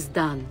justice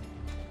done.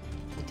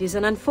 It is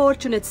an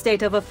unfortunate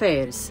state of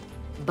affairs,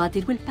 but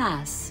it will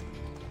pass.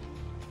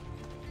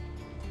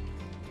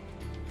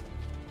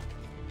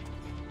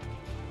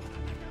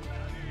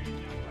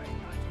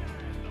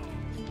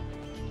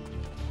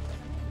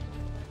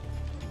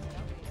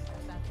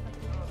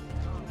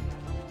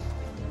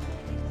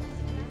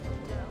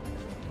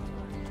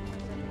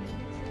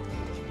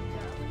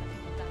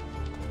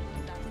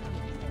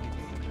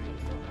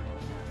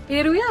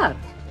 Here we are.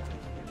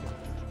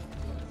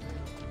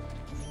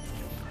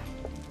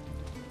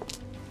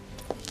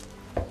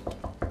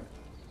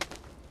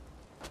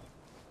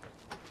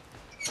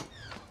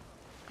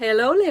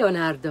 Hello,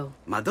 Leonardo.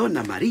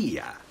 Madonna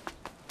Maria.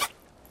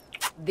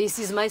 This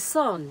is my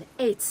son,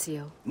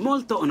 Ezio.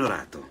 Molto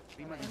onorato.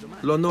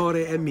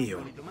 L'onore è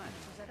mio.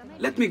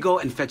 Let me go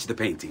and fetch the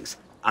paintings.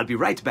 I'll be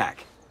right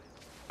back.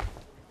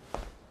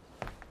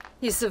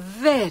 He's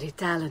very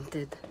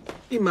talented.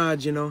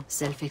 Immagino.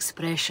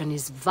 Self-expression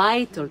is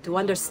vital to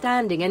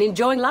understanding and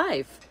enjoying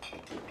life.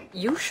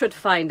 You should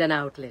find an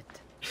outlet.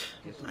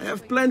 I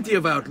have plenty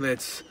of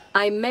outlets.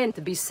 I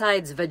meant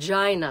besides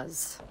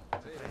vaginas.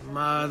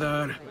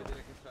 Mother.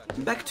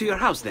 Back to your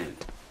house, then.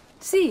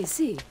 Si,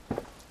 si.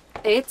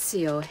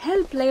 Ezio,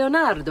 help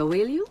Leonardo,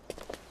 will you?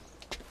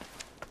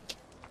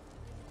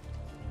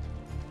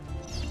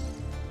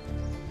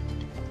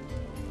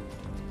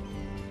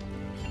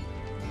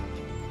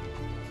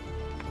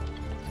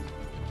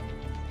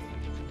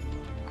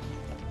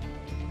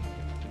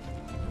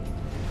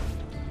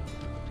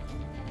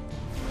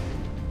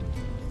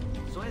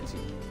 So, Ezio,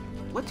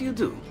 what do you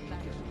do?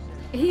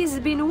 He's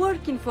been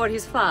working for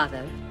his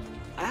father.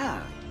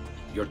 Ah,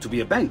 you're to be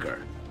a banker.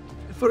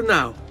 For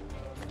now.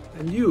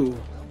 And you?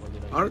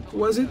 Art,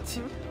 was it?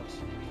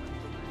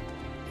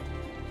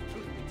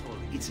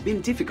 It's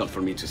been difficult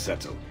for me to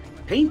settle.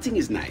 Painting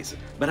is nice,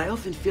 but I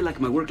often feel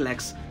like my work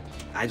lacks,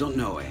 I don't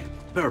know, a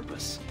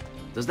purpose.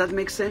 Does that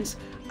make sense?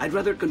 I'd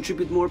rather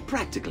contribute more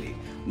practically,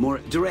 more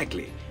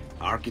directly.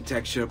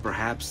 Architecture,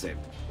 perhaps,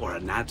 or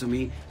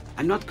anatomy.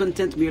 I'm not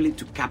content merely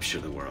to capture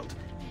the world.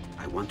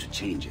 I want to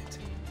change it.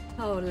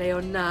 Oh,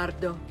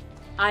 Leonardo.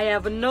 I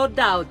have no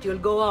doubt you'll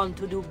go on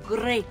to do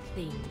great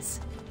things.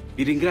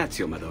 Vi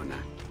ringrazio, Madonna.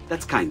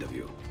 That's kind of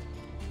you.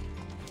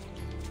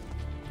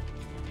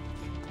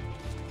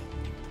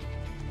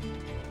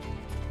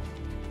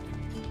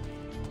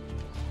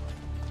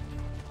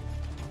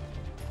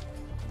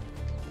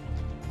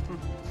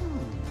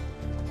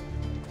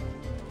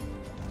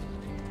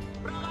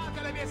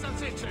 Provate le mie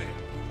salsicce!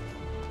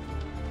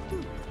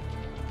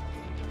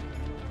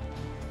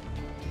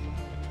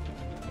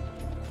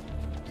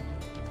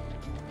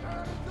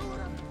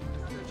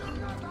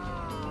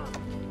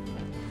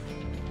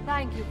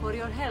 Thank you for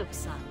your help,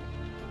 son.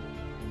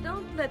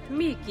 Don't let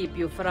me keep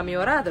you from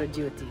your other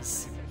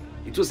duties.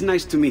 It was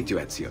nice to meet you,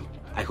 Ezio.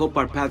 I hope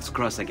our paths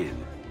cross again.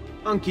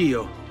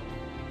 Anch'io.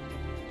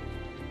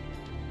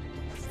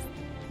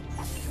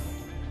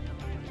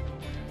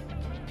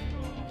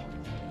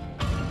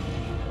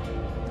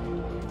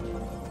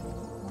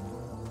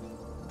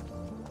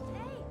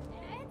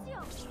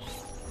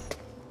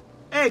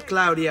 Hey,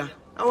 Claudia.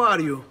 How are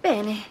you?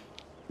 Bene.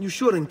 You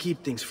shouldn't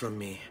keep things from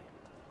me.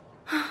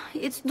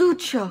 It's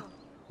Duccio.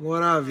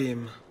 What of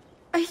him?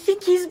 I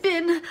think he's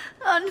been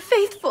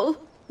unfaithful.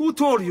 Who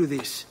told you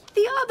this?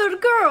 The other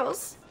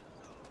girls.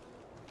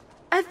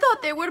 I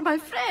thought they were my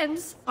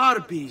friends.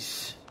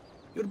 Harpies.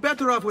 You're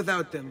better off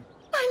without them.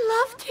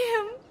 I loved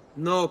him.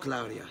 No,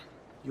 Claudia.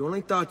 You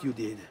only thought you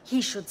did.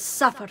 He should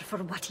suffer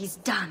for what he's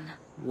done.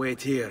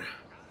 Wait here.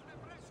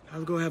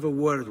 I'll go have a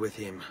word with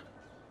him.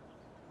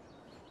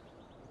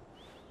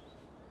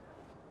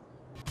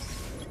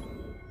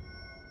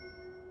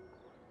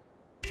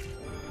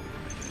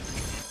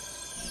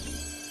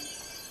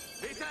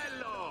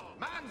 Vitello,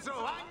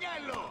 manzo,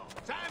 agnello,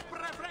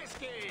 sempre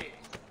freschi!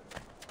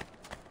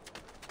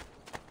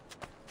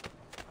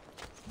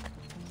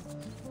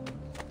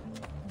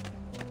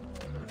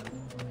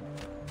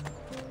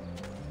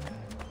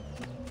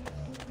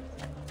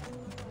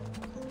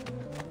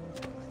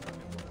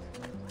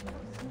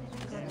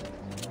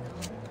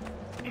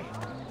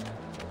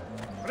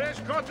 Fresh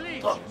cut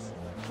leeches.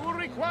 Who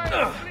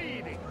requires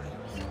bleeding?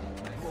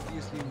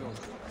 Obviously no.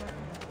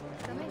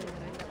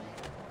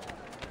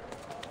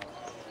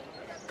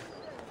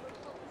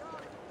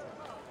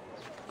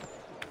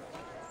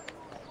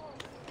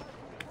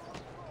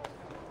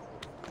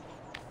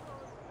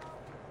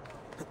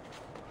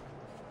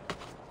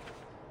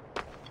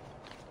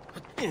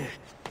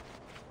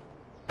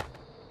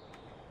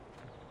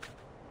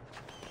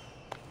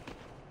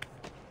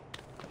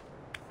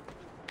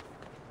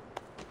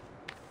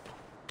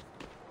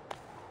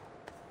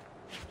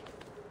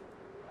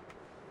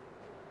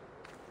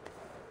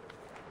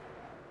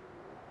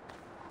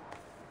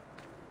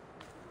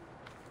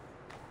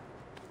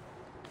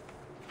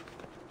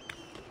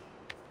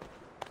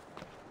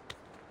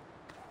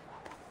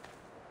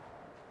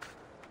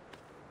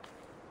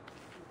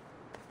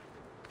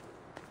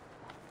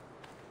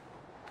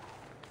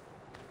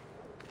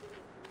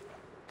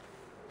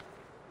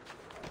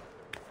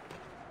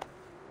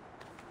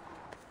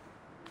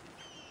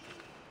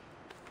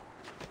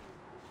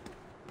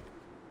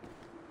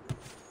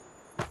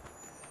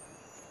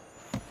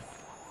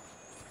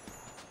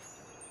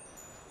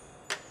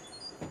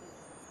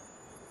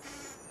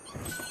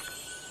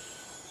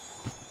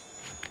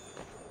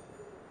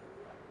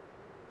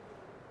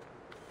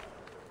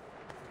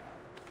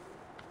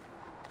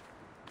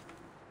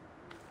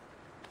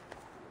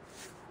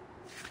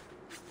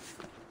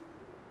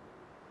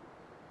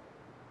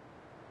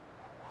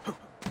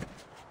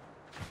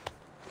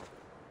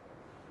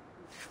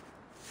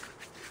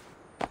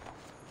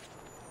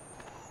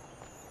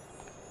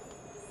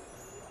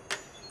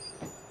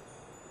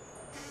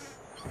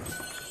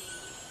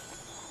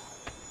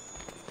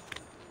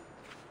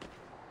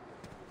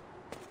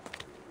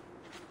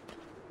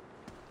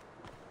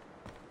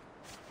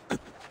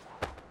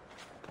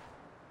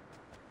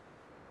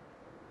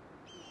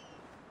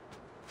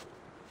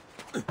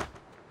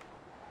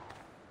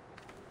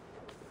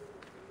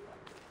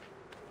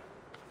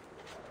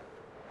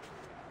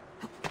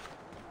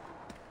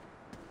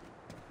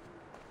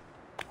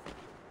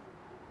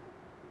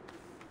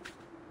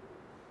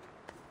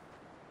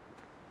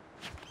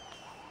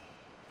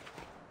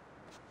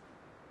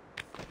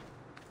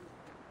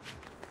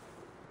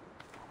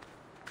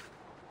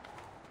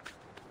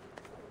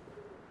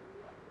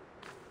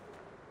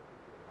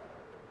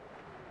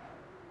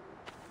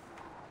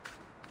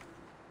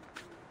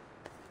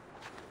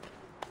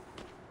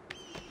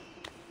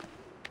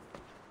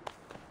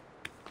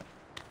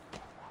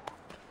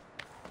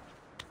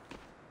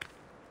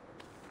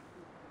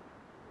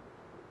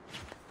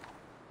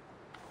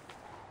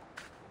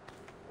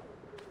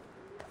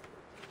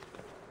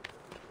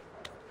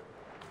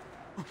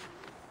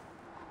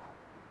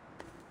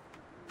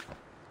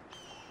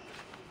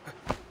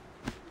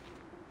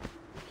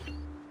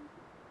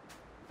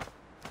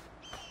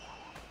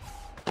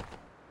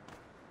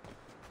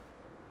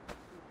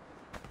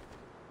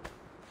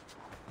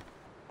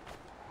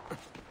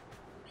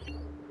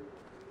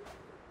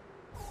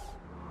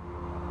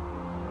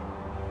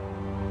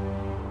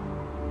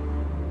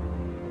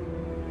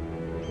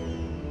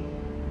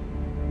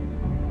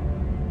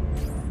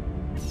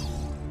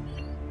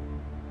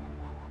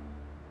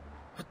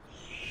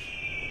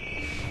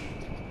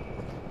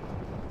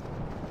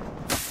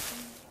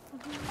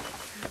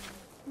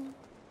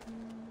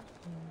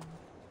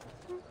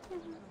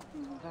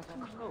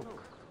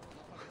 Cloak.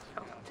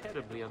 How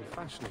terribly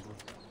unfashionable.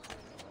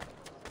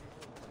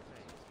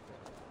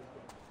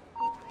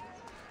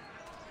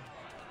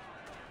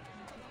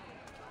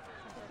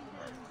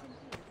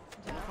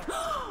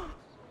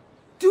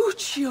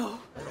 Duccio!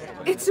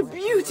 It's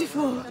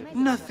beautiful!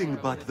 Nothing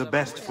but the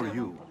best for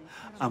you,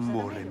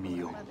 amore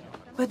mio.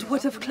 But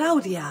what of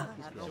Claudia?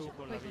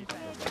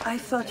 I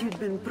thought you'd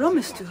been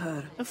promised to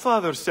her.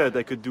 Father said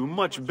I could do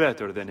much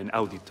better than an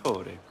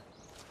auditore.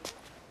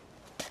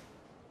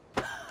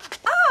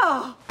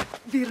 Ah!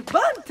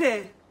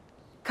 Birbante!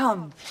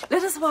 Come,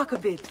 let us walk a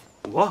bit.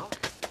 Walk?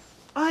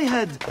 I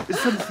had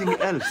something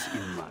else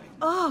in mind.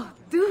 Oh,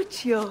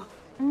 Duccio.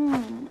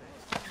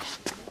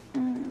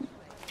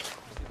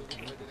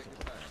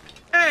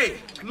 Hey,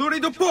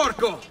 lurido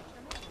porco!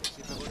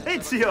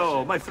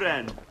 Ezio, my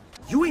friend.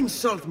 You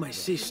insult my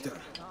sister.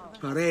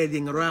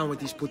 parading around with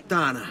his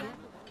putana.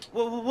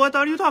 What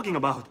are you talking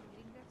about?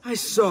 I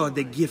saw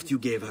the gift you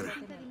gave her.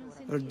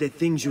 Heard the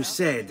things you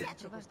said.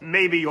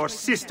 Maybe your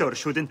sister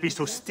shouldn't be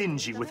so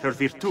stingy with her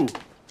virtu.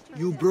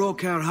 You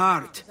broke her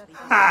heart.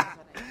 Ha!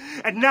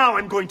 And now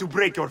I'm going to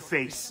break your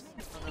face.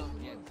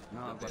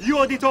 You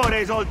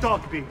auditores all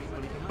talk big,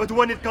 but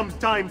when it comes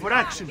time for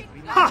action,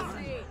 ha!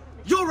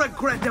 You'll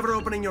regret never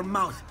opening your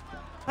mouth.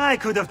 I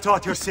could have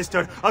taught your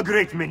sister a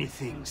great many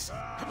things.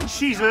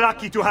 She's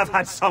lucky to have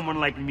had someone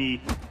like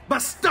me.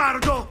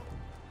 Bastardo!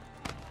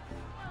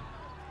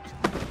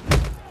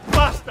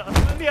 Basta!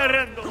 Mi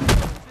arrendo!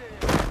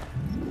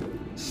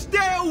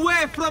 Stay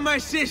away from my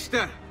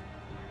sister!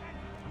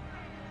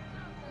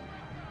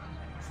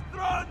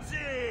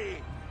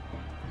 Stronzi!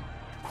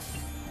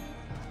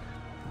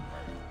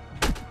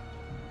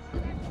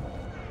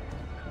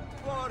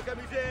 Porca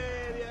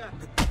miseria!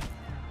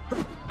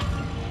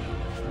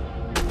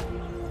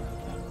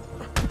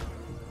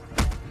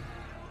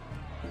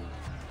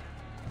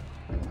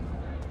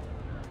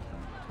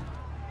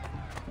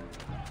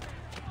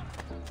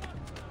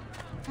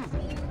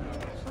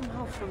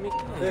 Somehow familiar.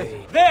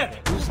 Hey. There!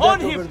 Who's On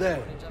that him! over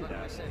there?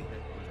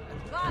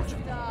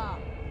 Basta!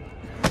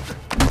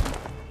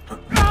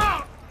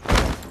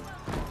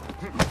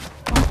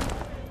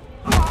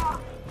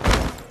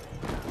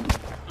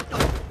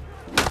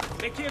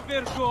 Ma che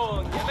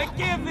vergogna! Ma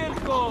che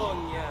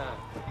vergogna!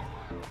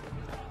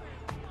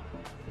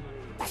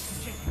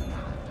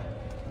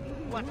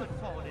 What a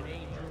fallen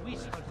angel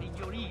whispers in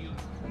your ear.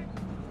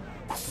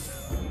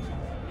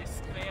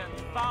 Miscreant,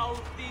 foul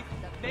thief,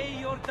 may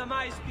your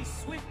demise be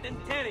swift and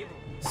terrible.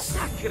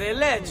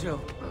 Sacrilegio!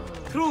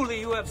 Truly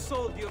you have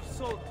sold your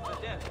soul to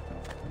the devil.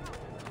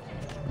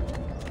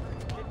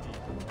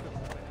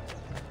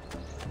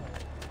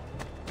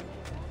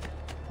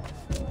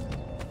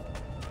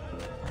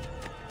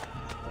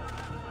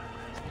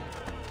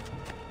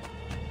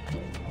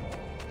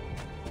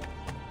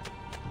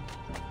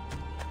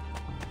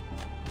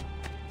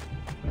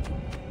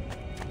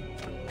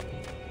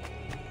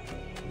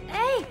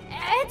 Hey,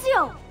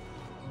 Ezio!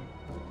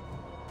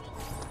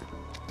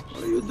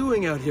 What are you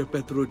doing out here,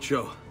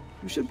 Petruccio?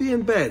 You should be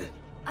in bed.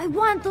 I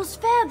want those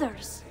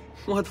feathers.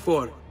 What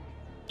for?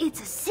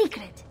 It's a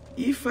secret.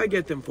 If I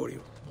get them for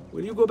you,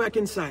 will you go back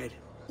inside?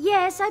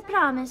 Yes, I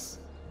promise.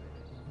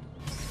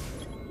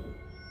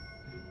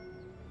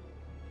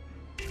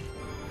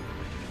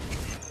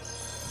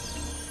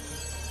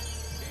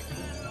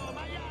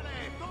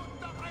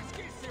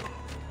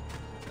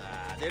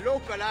 The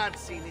local art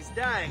scene is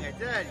dying, I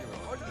tell you.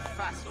 All the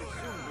fuss will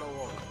soon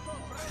blow over.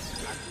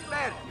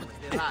 Alberti was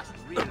the last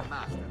real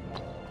master.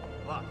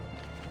 What?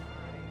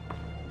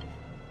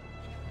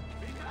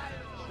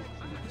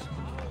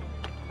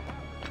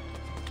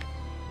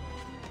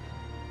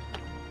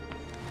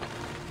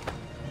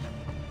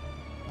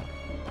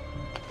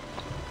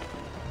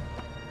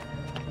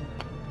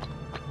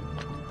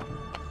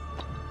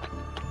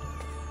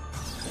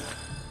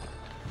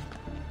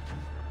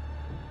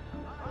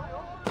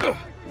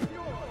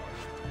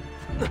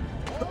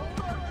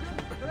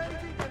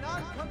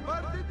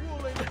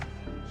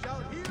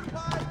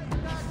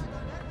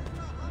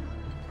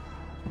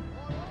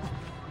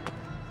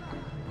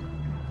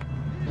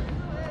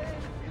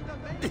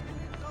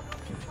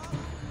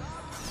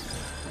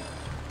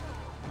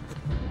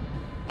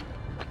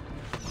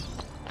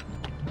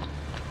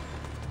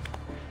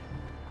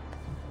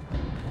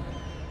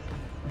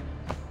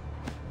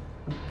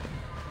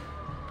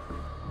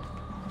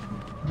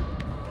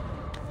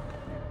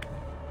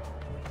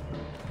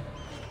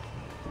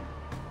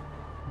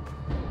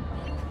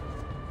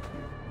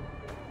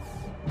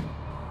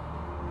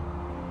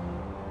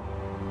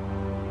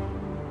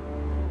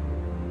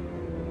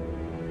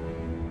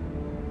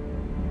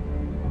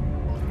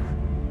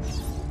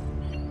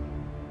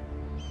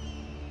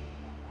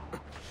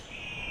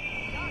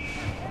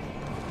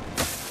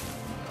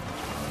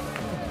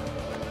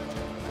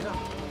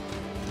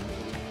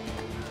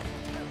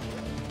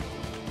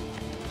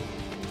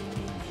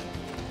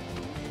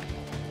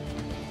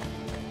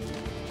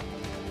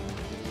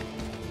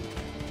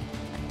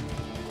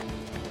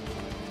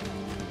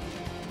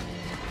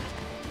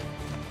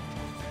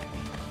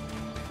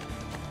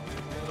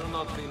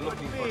 Not be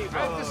looking for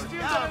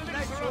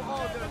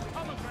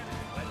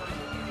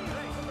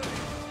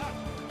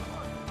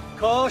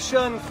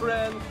Caution,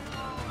 friend.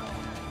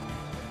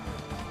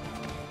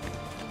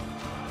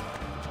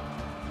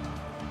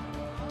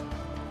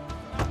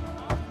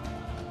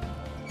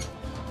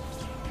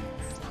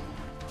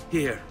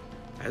 Here,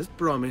 as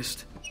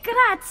promised.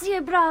 Grazie,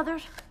 brother.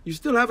 You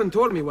still haven't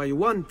told me why you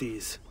want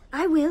these.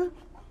 I will.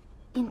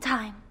 In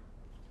time.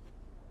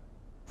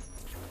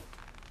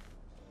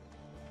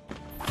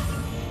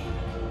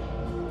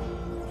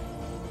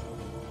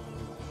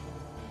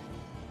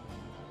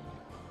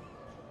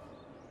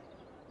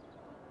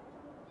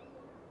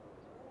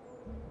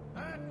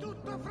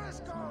 Tutto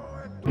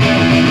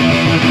fresco!